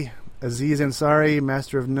Valley. Aziz Ansari,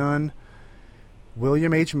 Master of None.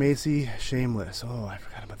 William H. Macy, Shameless. Oh, I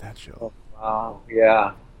forgot about that show. Oh,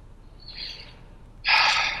 yeah.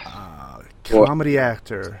 Comedy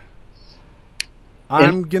actor.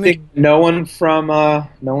 I'm gonna. No one from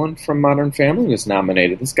Modern Family was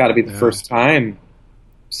nominated. This got to be the first time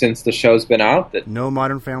since the show's been out that no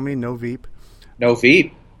Modern Family, no Veep. No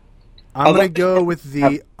Veep. I'm gonna go with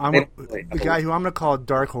the guy who I'm gonna call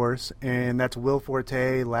Dark Horse, and that's Will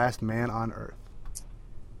Forte, Last Man on Earth.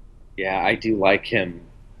 Yeah, I do like him.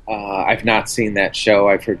 I've not seen that show.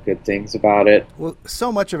 I've heard good things about it. Well,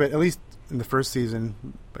 so much of it, at least in the first season.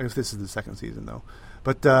 I guess this is the second season, though.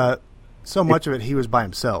 But so much of it, he was by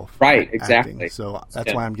himself. Right, exactly. Acting, so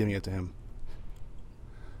that's why I'm giving it to him.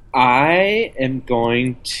 I am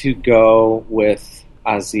going to go with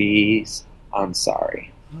Aziz Ansari.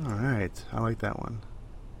 All right. I like that one.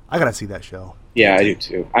 I got to see that show. Yeah, I do,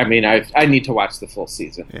 too. I mean, I need to watch the full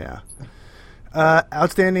season. Yeah.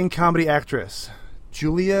 Outstanding comedy actress.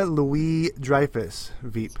 Julia Louis-Dreyfus,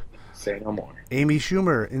 Veep. Say no more. Amy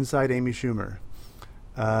Schumer, Inside Amy Schumer.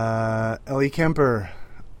 Ellie Kemper,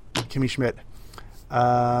 Kimmy Schmidt.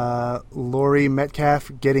 Laurie Metcalf,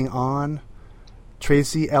 Getting On.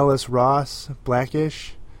 Tracy Ellis Ross,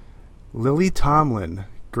 Blackish. Lily Tomlin,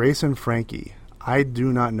 Grace and Frankie. I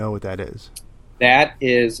do not know what that is. That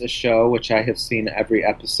is a show which I have seen every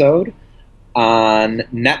episode on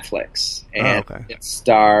Netflix. And it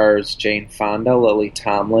stars Jane Fonda, Lily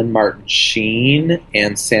Tomlin, Martin Sheen,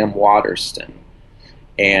 and Sam Waterston.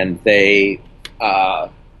 And they,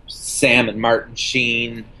 Sam and Martin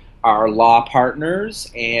Sheen are law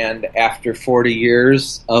partners, and after 40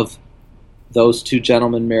 years of those two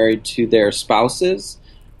gentlemen married to their spouses,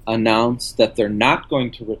 announced that they're not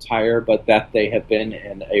going to retire, but that they have been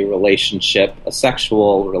in a relationship, a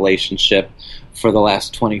sexual relationship, for the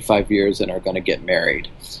last 25 years and are going to get married.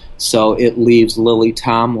 So it leaves Lily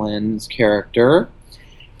Tomlin's character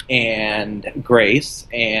and Grace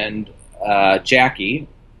and Jackie.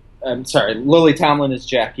 I'm sorry, Lily Tomlin is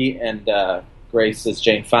Jackie and Grace is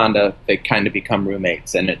Jane Fonda. They kind of become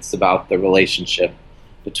roommates, and it's about the relationship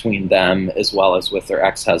between them as well as with their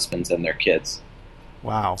ex-husbands and their kids.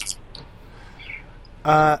 Wow.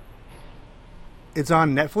 It's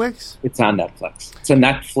on Netflix? It's on Netflix. It's a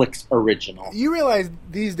Netflix original. You realize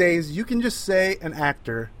these days you can just say an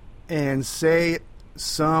actor and say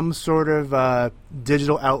some sort of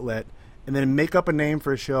digital outlet and then make up a name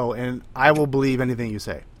for a show, and I will believe anything you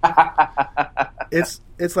say. It's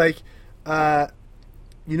like,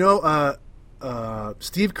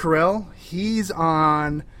 Steve Carell, he's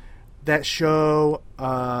on that show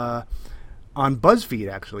on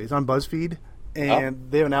BuzzFeed, actually. It's on BuzzFeed,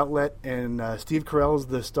 and they have an outlet, and Steve Carell's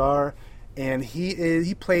the star, and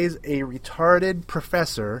he plays a retarded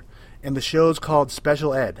professor, and the show's called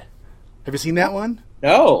Special Ed. Have you seen that one?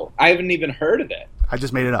 No, I haven't even heard of it. I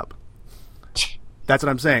just made it up. That's what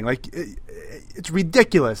I'm saying. Like, it's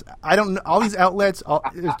ridiculous. I don't know. All these outlets,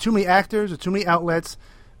 there's too many actors, there's too many outlets,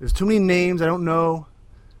 there's too many names I don't know.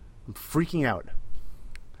 I'm freaking out.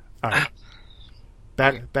 All right.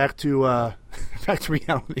 Back to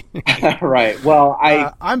reality. Right. Well,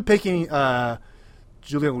 I'm picking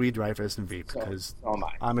Julia Louis-Dreyfus and Veep because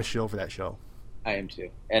I'm a shill for that show. I am too,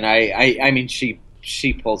 and I mean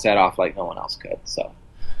she pulls that off like no one else could. So,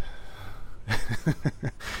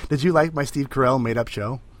 did you like my Steve Carell made up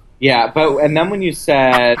show? Yeah, and then when you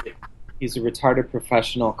said he's a retarded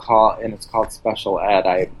professional and it's called Special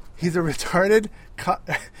Ed, he's a retarded.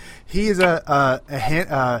 He is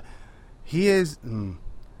he is.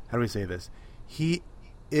 How do we say this? He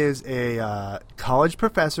is a college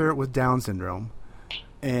professor with Down syndrome,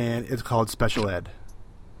 and it's called Special Ed.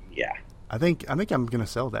 Yeah, I think I'm gonna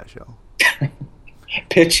sell that show.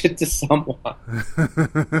 Pitch it to someone.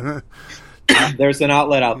 There's an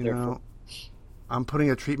outlet out there. I'm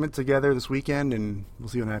putting a treatment together this weekend, and we'll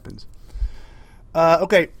see what happens.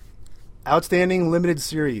 Okay, Outstanding limited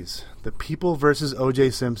series: The People versus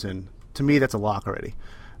O.J. Simpson. To me, that's a lock already.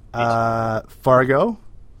 Fargo,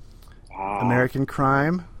 American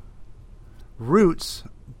Crime, Roots.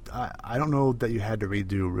 I don't know that you had to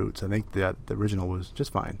redo Roots. I think the original was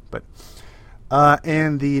just fine. But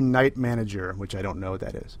and The Night Manager, which I don't know what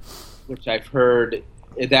that is. Which I've heard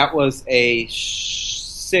that was a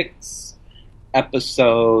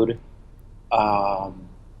 6-episode.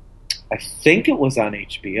 I think it was on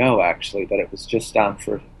HBO actually, but it was just on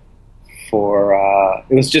for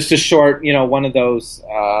it was just a short, one of those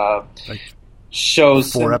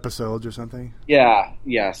shows. 4 episodes or something? Yeah,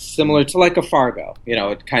 similar to like a Fargo.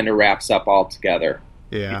 It kind of wraps up all together.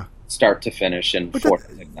 Yeah. Start to finish in 4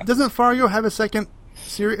 episodes. Doesn't Fargo have a second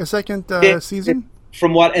season?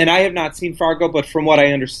 From what, and I have not seen Fargo, but from what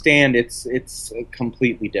I understand, it's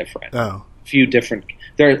completely different. Oh. A few different.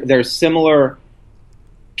 There's similar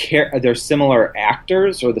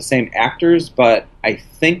actors or the same actors, but I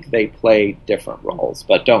think they play different roles.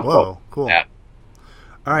 But don't quote cool. that.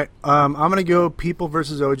 All right, I'm going to go People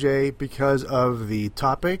versus OJ because of the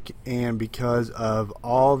topic and because of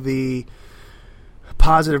all the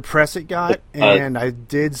positive press it got. And I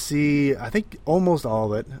did see, I think, almost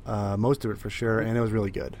all of it, most of it for sure, and it was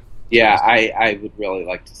really good. Yeah, I would really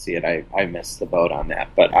like to see it. I missed the boat on that,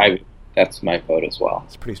 but that's my vote as well.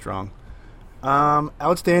 It's pretty strong.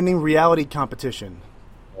 Outstanding reality competition.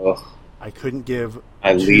 Ugh. I couldn't give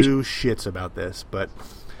two shits about this, but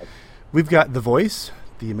we've got The Voice,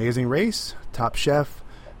 The Amazing Race, Top Chef,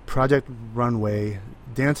 Project Runway,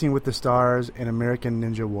 Dancing with the Stars, and American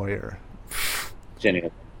Ninja Warrior.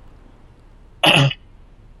 Jenny, I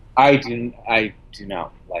do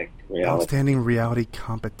not like reality. Outstanding reality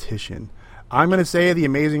competition. I'm going to say The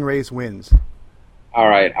Amazing Race wins. All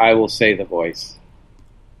right, I will say The Voice.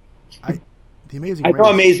 The Amazing I Race. know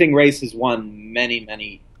Amazing Race has won many,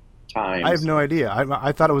 many times. I have no idea.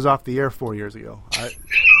 I thought it was off the air 4 years ago.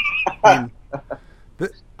 I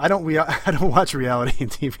don't watch reality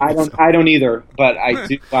TV. I don't either, but I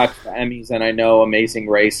do watch the Emmys, and I know Amazing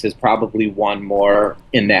Race has probably won more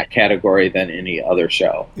in that category than any other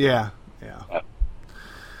show. Yeah.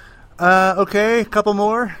 Okay, a couple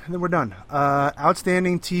more, and then we're done.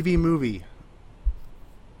 Outstanding TV movie.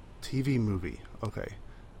 Okay.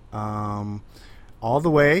 All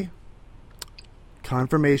the Way,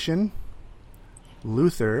 Confirmation,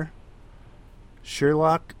 Luther,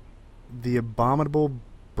 Sherlock, The Abominable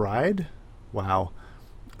Bride, wow,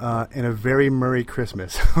 and A Very Merry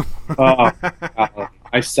Christmas.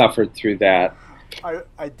 I suffered through that.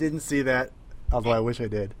 I didn't see that, although I wish I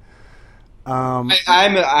did.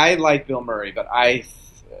 I like Bill Murray, but it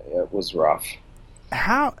was rough.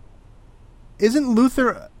 How isn't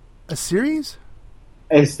Luther a series?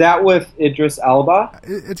 Is that with Idris Elba?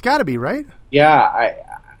 It's got to be, right? Yeah,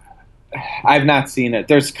 I've not seen it.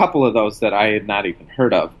 There's a couple of those that I had not even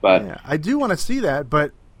heard of, but yeah, I do want to see that.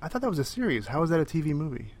 But I thought that was a series. How is that a TV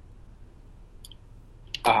movie?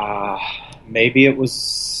 Maybe it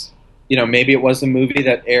was. Maybe it was a movie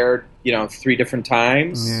that aired. 3 different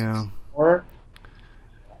times. Yeah. Or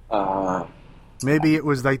maybe it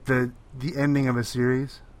was like the ending of a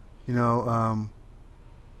series. It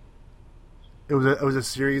was a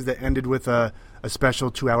series that ended with a special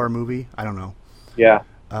 2-hour movie. I don't know. Yeah.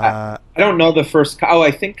 I don't know the first.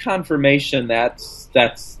 I think Confirmation. That's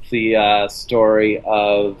the story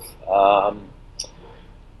of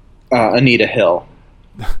Anita Hill.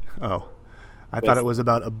 Oh, I thought it was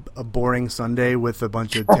about a boring Sunday with a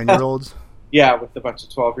bunch of 10-year-olds. Yeah, with a bunch of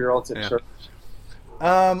 12-year-olds at church.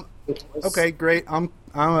 Okay, great. I'm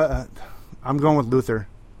going with Luther.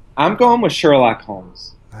 I'm going with Sherlock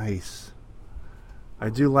Holmes. Nice. I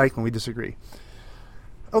do like when we disagree.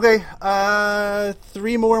 Okay, 3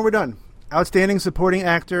 more and we're done. Outstanding Supporting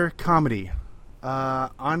Actor, Comedy.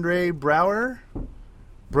 Andre Braugher,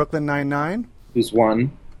 Brooklyn Nine-Nine. Who's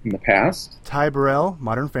won in the past. Ty Burrell,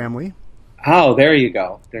 Modern Family. Oh, there you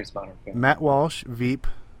go. There's Modern Family. Matt Walsh, Veep.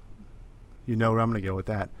 You know where I'm going to go with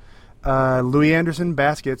that. Louis Anderson,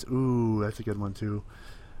 Baskets. Ooh, that's a good one, too.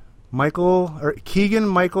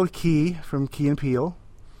 Keegan-Michael Key from Key and Peele.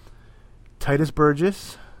 Titus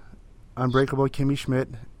Burgess, Unbreakable Kimmy Schmidt,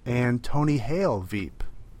 and Tony Hale, Veep.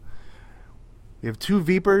 We have 2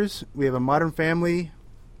 Veepers, we have a Modern Family,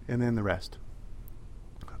 and then the rest.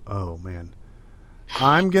 Oh, man.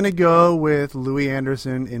 I'm going to go with Louis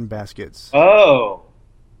Anderson in Baskets. Oh.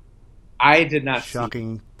 I did not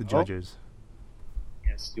Shocking the judges.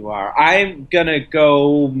 Yes, you are. I'm going to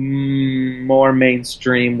go more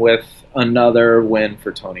mainstream with another win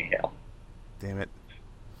for Tony Hale. Damn it.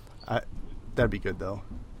 That'd be good though.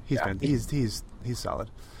 He's solid.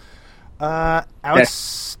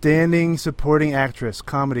 Outstanding supporting actress,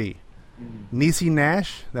 comedy. Niecy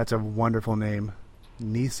Nash. That's a wonderful name.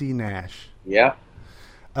 Niecy Nash. Yeah.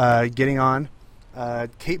 Getting on.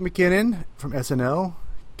 Kate McKinnon from SNL.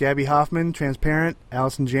 Gabby Hoffman, Transparent.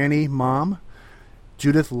 Allison Janney, Mom.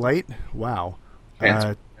 Judith Light. Wow.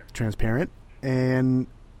 Transparent. And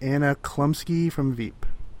Anna Klumsky from Veep.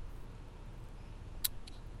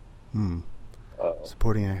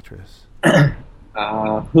 Supporting actress.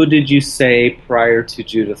 Who did you say prior to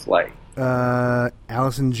Judith Light?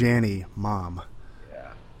 Allison Janney, Mom.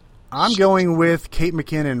 Yeah. I'm going with Kate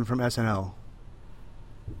McKinnon from SNL.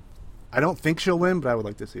 I don't think she'll win, but I would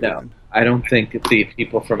like to see her win. I don't think the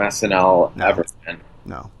people from SNL ever win.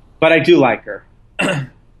 No. But I do like her.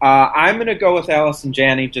 I'm going to go with Allison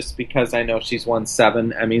Janney just because I know she's won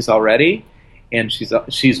 7 Emmys already, and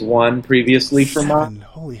she's won previously for Mom.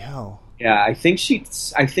 Holy hell! Yeah, I think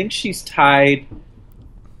she's tied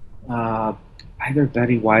either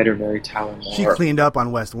Betty White or Mary Tyler Moore. She cleaned up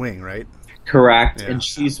on West Wing, right? Correct, Yeah. and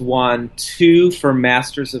she's won 2 for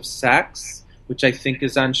Masters of Sex, which I think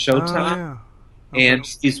is on Showtime. Yeah. Okay. And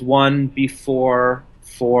she's won before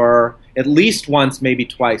for at least once, maybe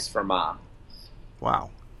twice for Mom. Wow.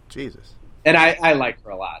 Jesus. And I like her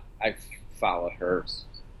a lot. I've followed her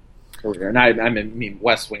career. And I mean,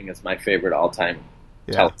 West Wing is my favorite all-time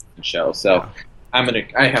television show. So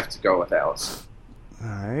I have to go with Alice.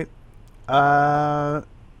 All right.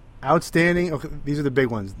 Outstanding. Okay, these are the big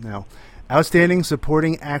ones now. Outstanding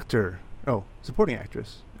supporting actor. Oh, supporting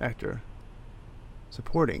actress. Actor.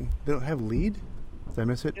 Supporting. They don't have lead? Did I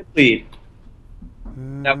miss it? Lead.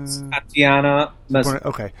 That was Tatiana.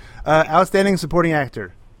 Okay. Outstanding supporting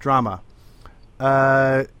actor. Drama.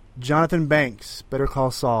 Jonathan Banks, Better Call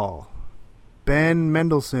Saul. Ben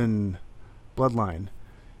Mendelsohn, Bloodline.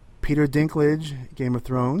 Peter Dinklage, Game of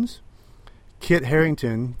Thrones. Kit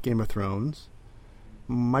Harington, Game of Thrones.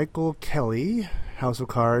 Michael Kelly, House of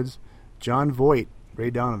Cards. John Voight, Ray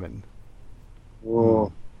Donovan.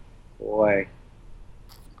 Whoa, boy.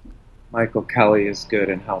 Michael Kelly is good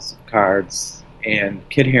in House of Cards. And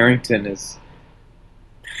Kit Harington is...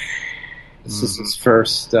 This is his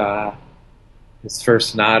first nod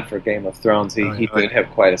for Game of Thrones. He did have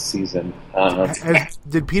quite a season.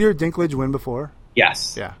 Did Peter Dinklage win before?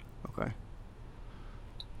 Yes. Yeah. Okay.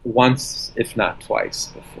 Once, if not twice,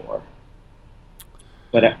 before.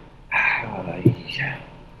 But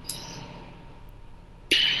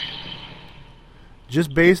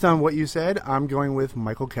just based on what you said, I'm going with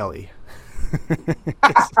Michael Kelly.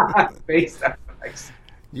 based on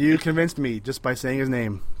you convinced me just by saying his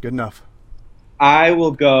name. Good enough. I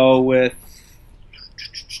will go with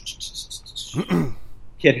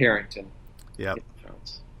Kit Harington. Yep.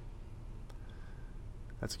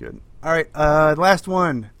 That's good. All right, last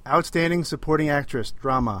one. Outstanding supporting actress,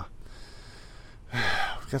 drama.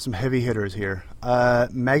 We've got some heavy hitters here.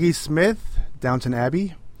 Maggie Smith, Downton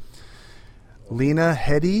Abbey. Lena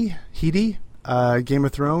Headey, Game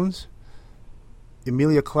of Thrones.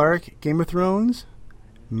 Emilia Clarke, Game of Thrones.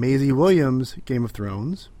 Maisie Williams, Game of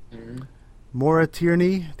Thrones. Mm-hmm. Maura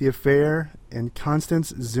Tierney, The Affair, and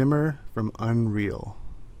Constance Zimmer from Unreal.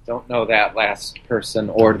 Don't know that last person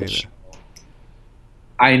or the show.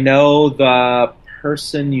 I know the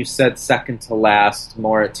person you said second to last,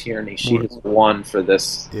 Maura Tierney. She has won for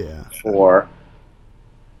this. Yeah.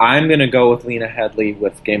 I'm going to go with Lena Headey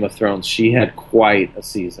with Game of Thrones. She had quite a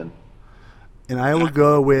season. And I will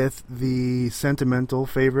go with the sentimental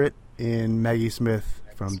favorite in Maggie Smith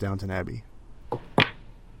from Downton Abbey.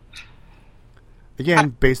 Again,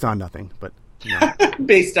 based on nothing, but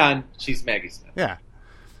based on she's Maggie Smith. Yeah,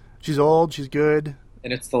 she's old, she's good,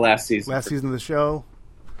 and it's the last season. Last season of the show.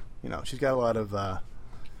 She's got a lot of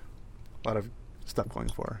stuff going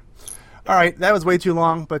for her. All right, that was way too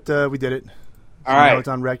long, but we did it. All right, now it's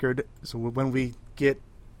on record. So when we get,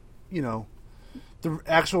 the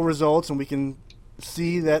actual results and we can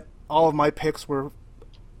see that all of my picks were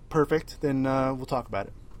perfect, then we'll talk about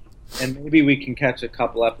it. And maybe we can catch a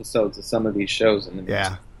couple episodes of some of these shows in the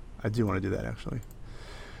meantime. Yeah, I do want to do that, actually.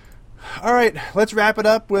 All right, let's wrap it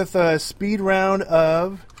up with a speed round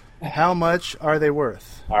of How Much Are They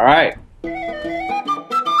Worth? All right.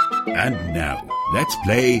 And now, let's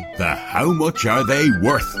play the How Much Are They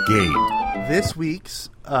Worth game. This week's,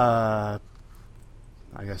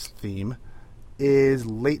 theme is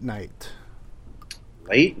late night.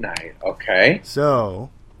 Late night, okay. So...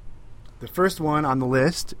 the first one on the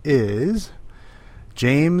list is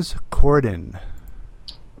James Corden.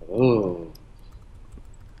 Ooh.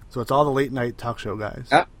 So it's all the late night talk show guys.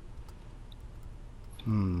 Yeah.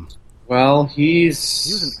 Well, he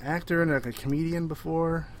was an actor and a comedian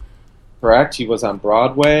before. Correct. He was on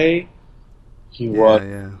Broadway. He was.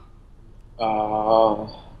 Yeah. A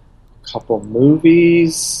couple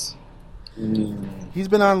movies. He's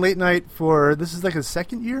been on late night for, this is like his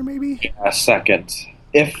second year, maybe? A second.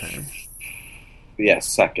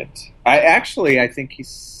 Second. I think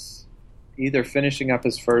he's either finishing up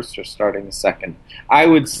his first or starting the second. I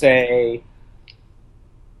would say,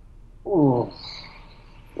 it's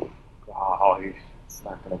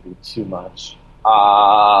not going to be too much.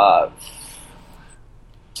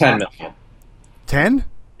 10 million. 10?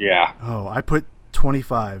 Yeah. Oh, I put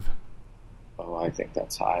 25. Oh, I think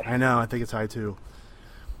that's high. I know, I think it's high too.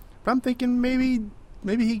 But I'm thinking maybe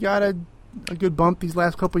he got a good bump these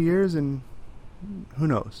last couple years, and who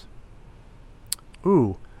knows?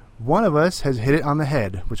 Ooh, one of us has hit it on the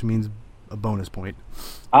head, which means a bonus point.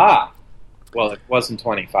 Well, it wasn't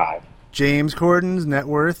 25. James Corden's net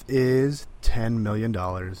worth is $10 million.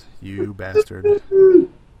 You bastard.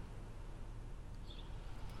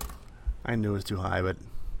 I knew it was too high, but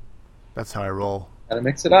that's how I roll. Gotta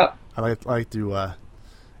mix it up. I like to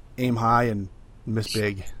aim high and miss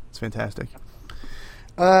big. It's fantastic.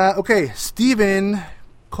 Okay, Stephen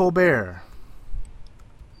Colbert.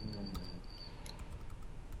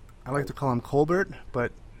 I like to call him Colbert,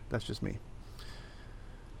 but that's just me.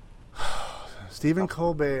 Stephen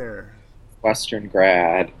Colbert. Western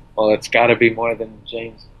grad. Well, it's got to be more than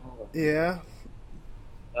James. Yeah.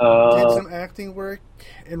 Did some acting work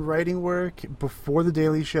and writing work before The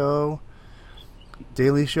Daily Show,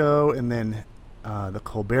 and then The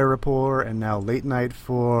Colbert Report, and now Late Night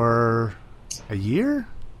for a year?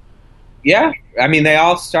 Yeah. I mean, they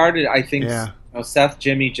all started, I think, yeah. Seth,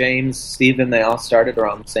 Jimmy, James, Steven, they all started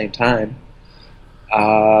around the same time.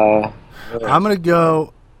 I'm going to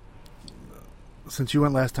go, since you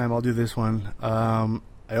went last time, I'll do this one. I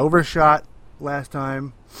overshot last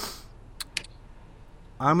time.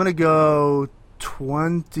 I'm going to go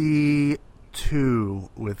 22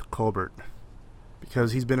 with Colbert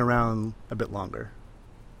because he's been around a bit longer.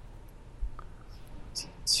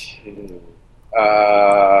 22.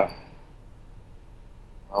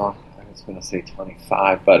 I was going to say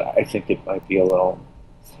 25, but I think it might be a little...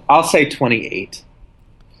 I'll say 28.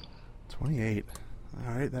 28.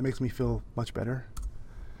 All right, that makes me feel much better. At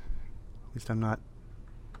least I'm not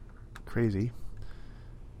crazy.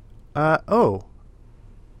 Here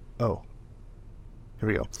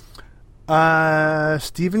we go.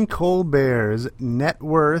 Stephen Colbert's net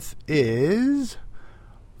worth is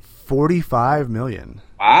 $45 million.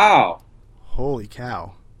 Wow. Holy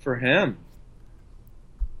cow. For him.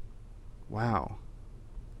 Wow.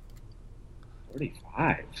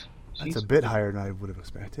 45. That's a bit higher than I would have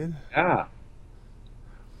expected. Yeah.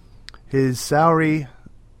 His salary,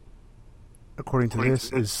 according to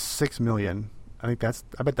this, is $6 million. I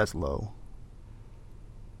bet that's low.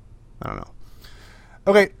 I don't know.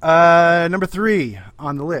 Okay, number 3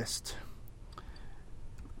 on the list.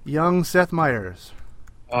 Young Seth Meyers.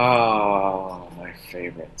 Oh, my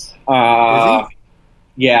favorite. Is he?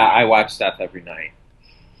 Yeah, I watch Seth every night.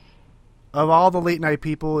 Of all the late night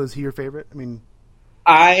people, is he your favorite? I mean,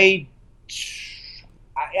 I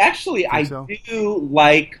so? do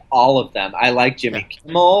like all of them. I like Jimmy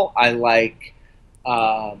Kimmel. I like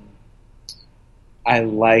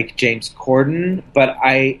James Corden,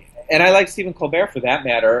 and I like Stephen Colbert for that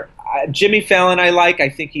matter. Jimmy Fallon, I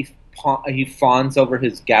think he fawns over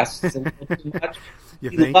his guests a little too much.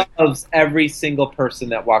 He loves every single person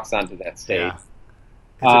that walks onto that stage. Yeah.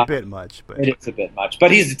 It's a bit much, but it is a bit much.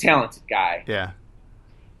 But he's a talented guy. Yeah.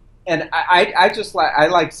 And I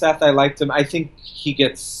like Seth. I liked him. I think he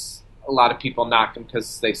gets a lot of people knock him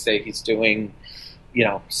because they say he's doing,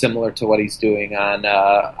 similar to what he's doing on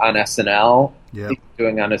SNL. Yeah. He's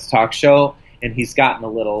doing on his talk show, and he's gotten a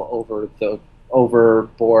little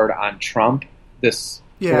overboard on Trump this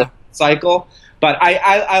cycle. But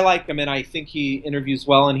I like him, and I think he interviews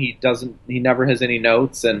well, and he never has any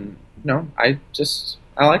notes, and I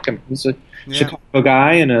like him. He's a Chicago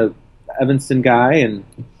guy and a Evanston guy, and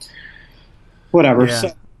whatever. Yeah.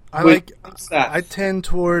 So, I tend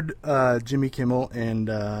toward Jimmy Kimmel and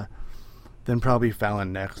then probably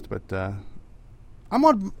Fallon next, but I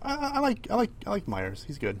like Myers.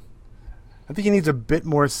 He's good. I think he needs a bit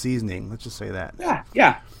more seasoning. Let's just say that.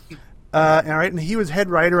 Yeah. All right, and he was head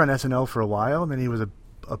writer on SNL for a while, and then he was a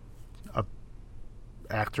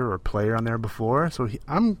actor or player on there before. So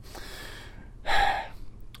I'm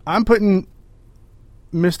putting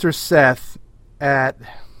Mr. Seth at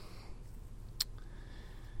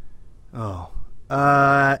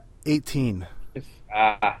 18.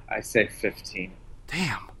 I say 15.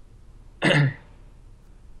 Damn.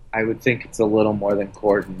 I would think it's a little more than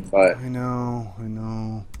Corden, but I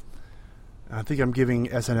know. I think I'm giving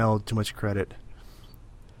SNL too much credit.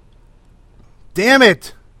 Damn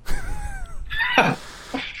it!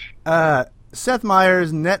 Seth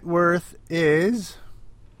Meyers' net worth is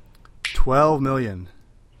 $12 million.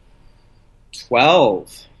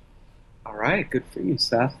 12. All right, good for you,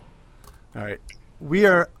 Seth. All right, we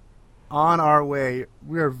are on our way.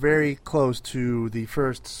 We are very close to the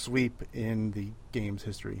first sweep in the game's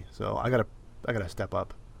history. So I gotta step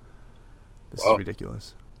up. This is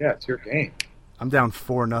ridiculous. Yeah, it's your game. I'm down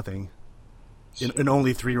 4-0 in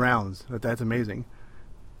only 3 rounds. That's amazing.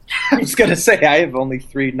 I was gonna say I have only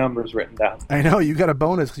 3 numbers written down. I know you got a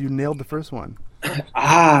bonus because you nailed the first one.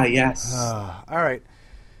 Yes. All right,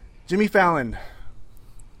 Jimmy Fallon.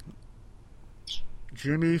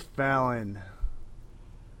 Jimmy Fallon.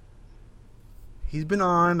 He's been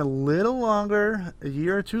on a little longer, a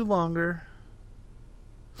year or two longer.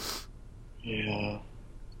 Yeah.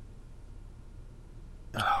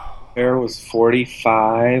 Bear was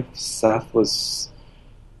 45. Seth was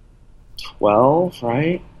 12,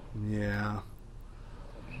 right? Yeah.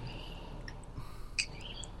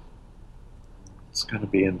 It's going to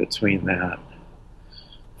be in between that.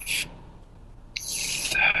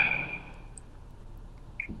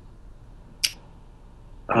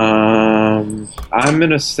 I'm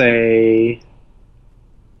going to say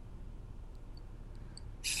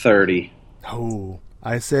 30. Oh,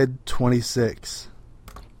 I said 26.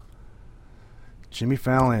 Jimmy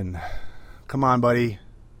Fallon. Come on, buddy.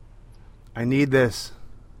 I need this.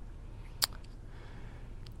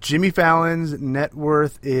 Jimmy Fallon's net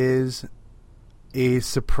worth is a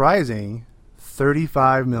surprising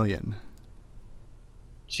 $35 million.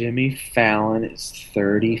 Jimmy Fallon is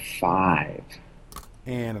 35.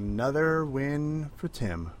 And another win for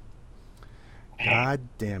Tim. God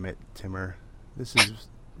damn it, Timmer. This is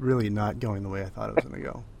really not going the way I thought it was going to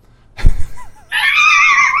go.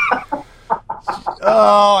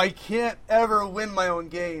 Oh, I can't ever win my own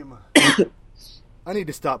game. I need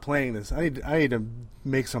to stop playing this. I need to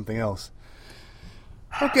make something else.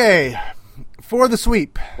 Okay, for the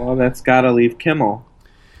sweep. Well, that's got to leave Kimmel.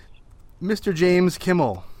 Mr. James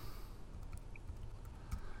Kimmel.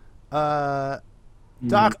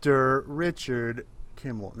 Dr. Richard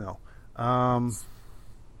Kimmel. No.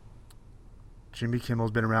 Jimmy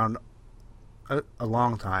Kimmel's been around a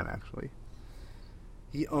long time, actually.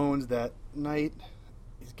 He owns that night.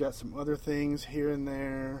 He's got some other things here and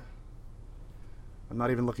there. I'm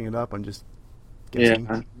not even looking it up. I'm just guessing.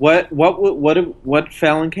 Yeah. What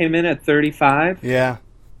Fallon came in at 35? Yeah.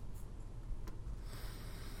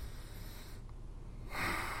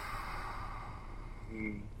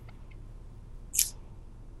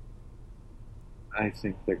 I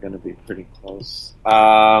think they're going to be pretty close.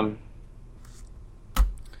 I'll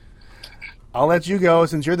let you go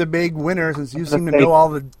since you're the big winner. Since you seem to know all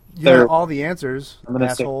the answers. I'm going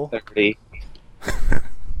to say 30.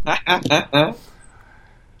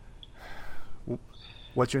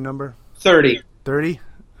 What's your number? 30. 30?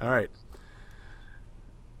 All right.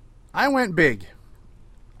 I went big.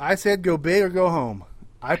 I said go big or go home.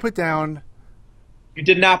 I put down... You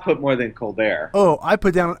did not put more than Colbert. Oh, I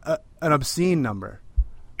put down an obscene number.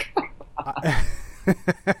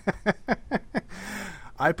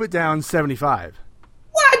 I put down 75.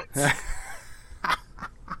 What?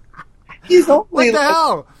 He's only what the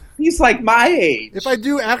hell? He's like my age. If I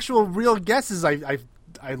do actual real guesses, I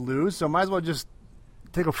lose, so might as well just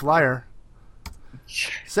take a flyer.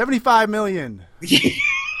 75 million. You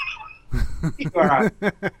are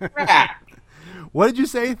a crap. What did you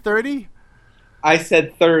say, 30? I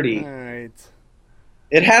said 30. All right.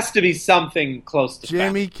 It has to be something close to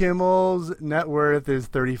Jimmy Kimmel's net worth is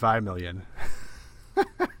 $35 million.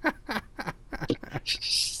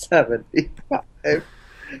 75.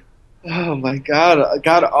 Oh my God! I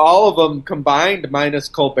got all of them combined minus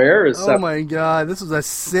Colbert is. Oh my God! This was a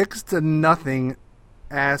 6-0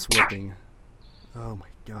 ass whipping. Oh my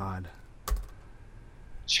God!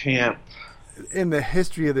 Champ. In the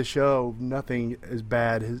history of the show, nothing as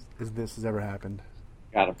bad as this has ever happened.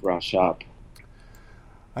 Gotta brush up.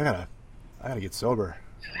 I gotta get sober.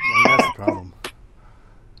 That's the problem.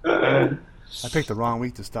 I picked the wrong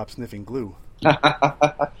week to stop sniffing glue.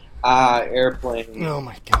 Airplane. Oh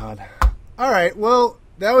my God. All right, well,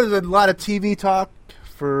 that was a lot of TV talk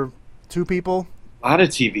for 2 people. A lot of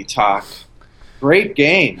TV talk. Great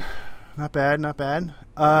game. Not bad, not bad.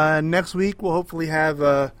 Next week, we'll hopefully have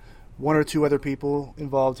 1 or 2 other people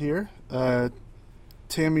involved here.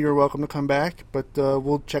 Tim, you're welcome to come back, but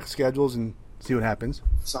we'll check schedules and see what happens.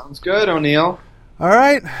 Sounds good, O'Neill. All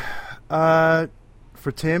right.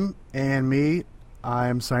 For Tim and me,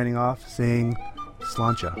 I'm signing off saying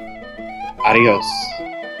Sláinte. Adios.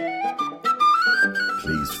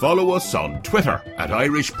 please follow us on Twitter at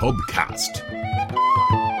Irish Pubcast.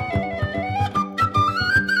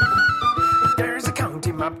 There's a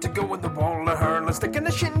county map to go in the wall of hurl, sticking a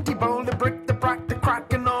shinty bowl, the brick, the brack, the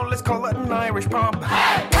crack, and all. Let's call it an Irish pub.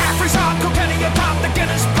 Caffrey's hard, Kilkenny, a pub, the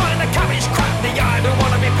Guinness, pint, the cabbage, crap, the I don't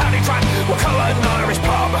wanna be paddy track. We'll call it an Irish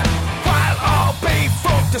pub. While all be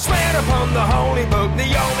fucked to swear upon the holy book, the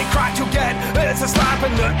only crack you'll get is a slap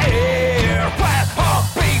in the air. While all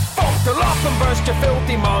be fucked, they'll off and burst your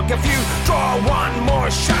filthy mug if you draw one more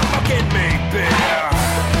shot, I'll get me beer.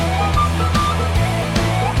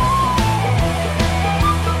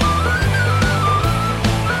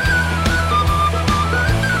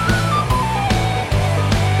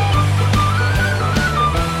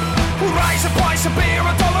 A beer,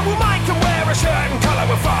 a dollar, we'll make him wear a shirt and colour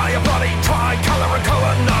with fire, bloody tri-colour and colour,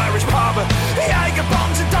 an Irish pub. The Jager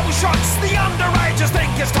bombs and double shots, the underagers think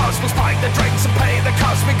it's toast. We'll spike the drinks and pay the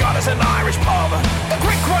cost, we got us an Irish pub. The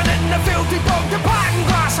quick one in the filthy bog, the pattern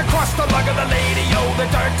glass across the lug of the lady, oh, the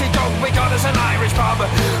dirty dog, we got us an Irish pub.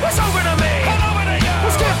 It's over to me, and over to you.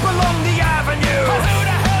 We'll skip along the avenue, and who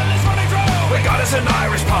the hell is running through? We got us an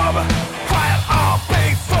Irish pub. While all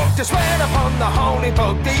be fucked to swear upon the holy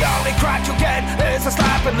book, the only crack you get is a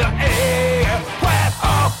slap in the air. Well,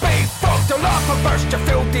 I'll be fucked, I'll off and burst your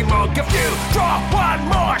filthy mug if you draw one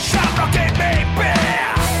more shot, I'll give me beer.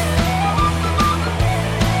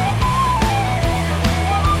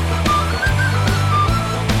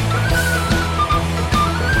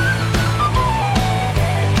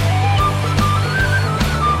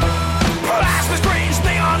 Plasma screens,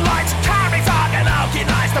 neon lights, carry fucking alky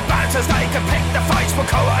nights, the bouncers they can pick the fights, we'll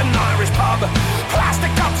call it an Irish pub.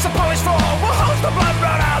 Plastic cups and polished for all, we'll hose the blood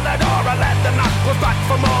right out the door and let the knuckles back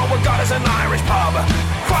for more, we got us an Irish pub.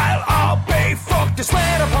 While I'll be fucked, you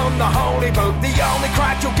swear upon the holy book, the only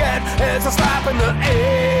crack you'll get is a slap in the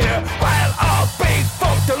air. While I'll be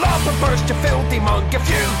fucked, you'll off and burst your filthy monk if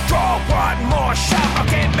you draw one more shot, I'll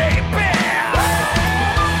give me beer.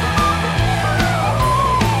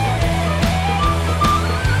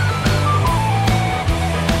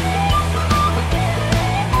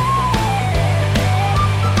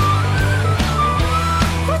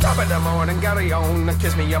 In the morning, Gary on,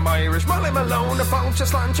 kiss me, I'm Irish, Molly Malone, a bunch of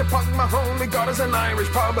slant, you pug my hole, we got us an Irish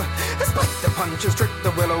pub. Spike the punches, trick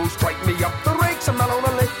the willows, strike me up the rakes, and mellow,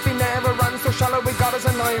 and if he never runs so shallow, we got us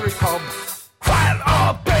an Irish pub. While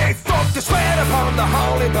all be fucked, to swear upon the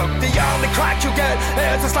holy book, the only crack you get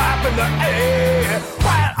is a slap in the air.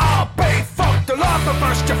 While all be fucked, the law will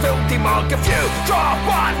burst your filthy mug if you draw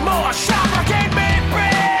one more shot, or give me beer.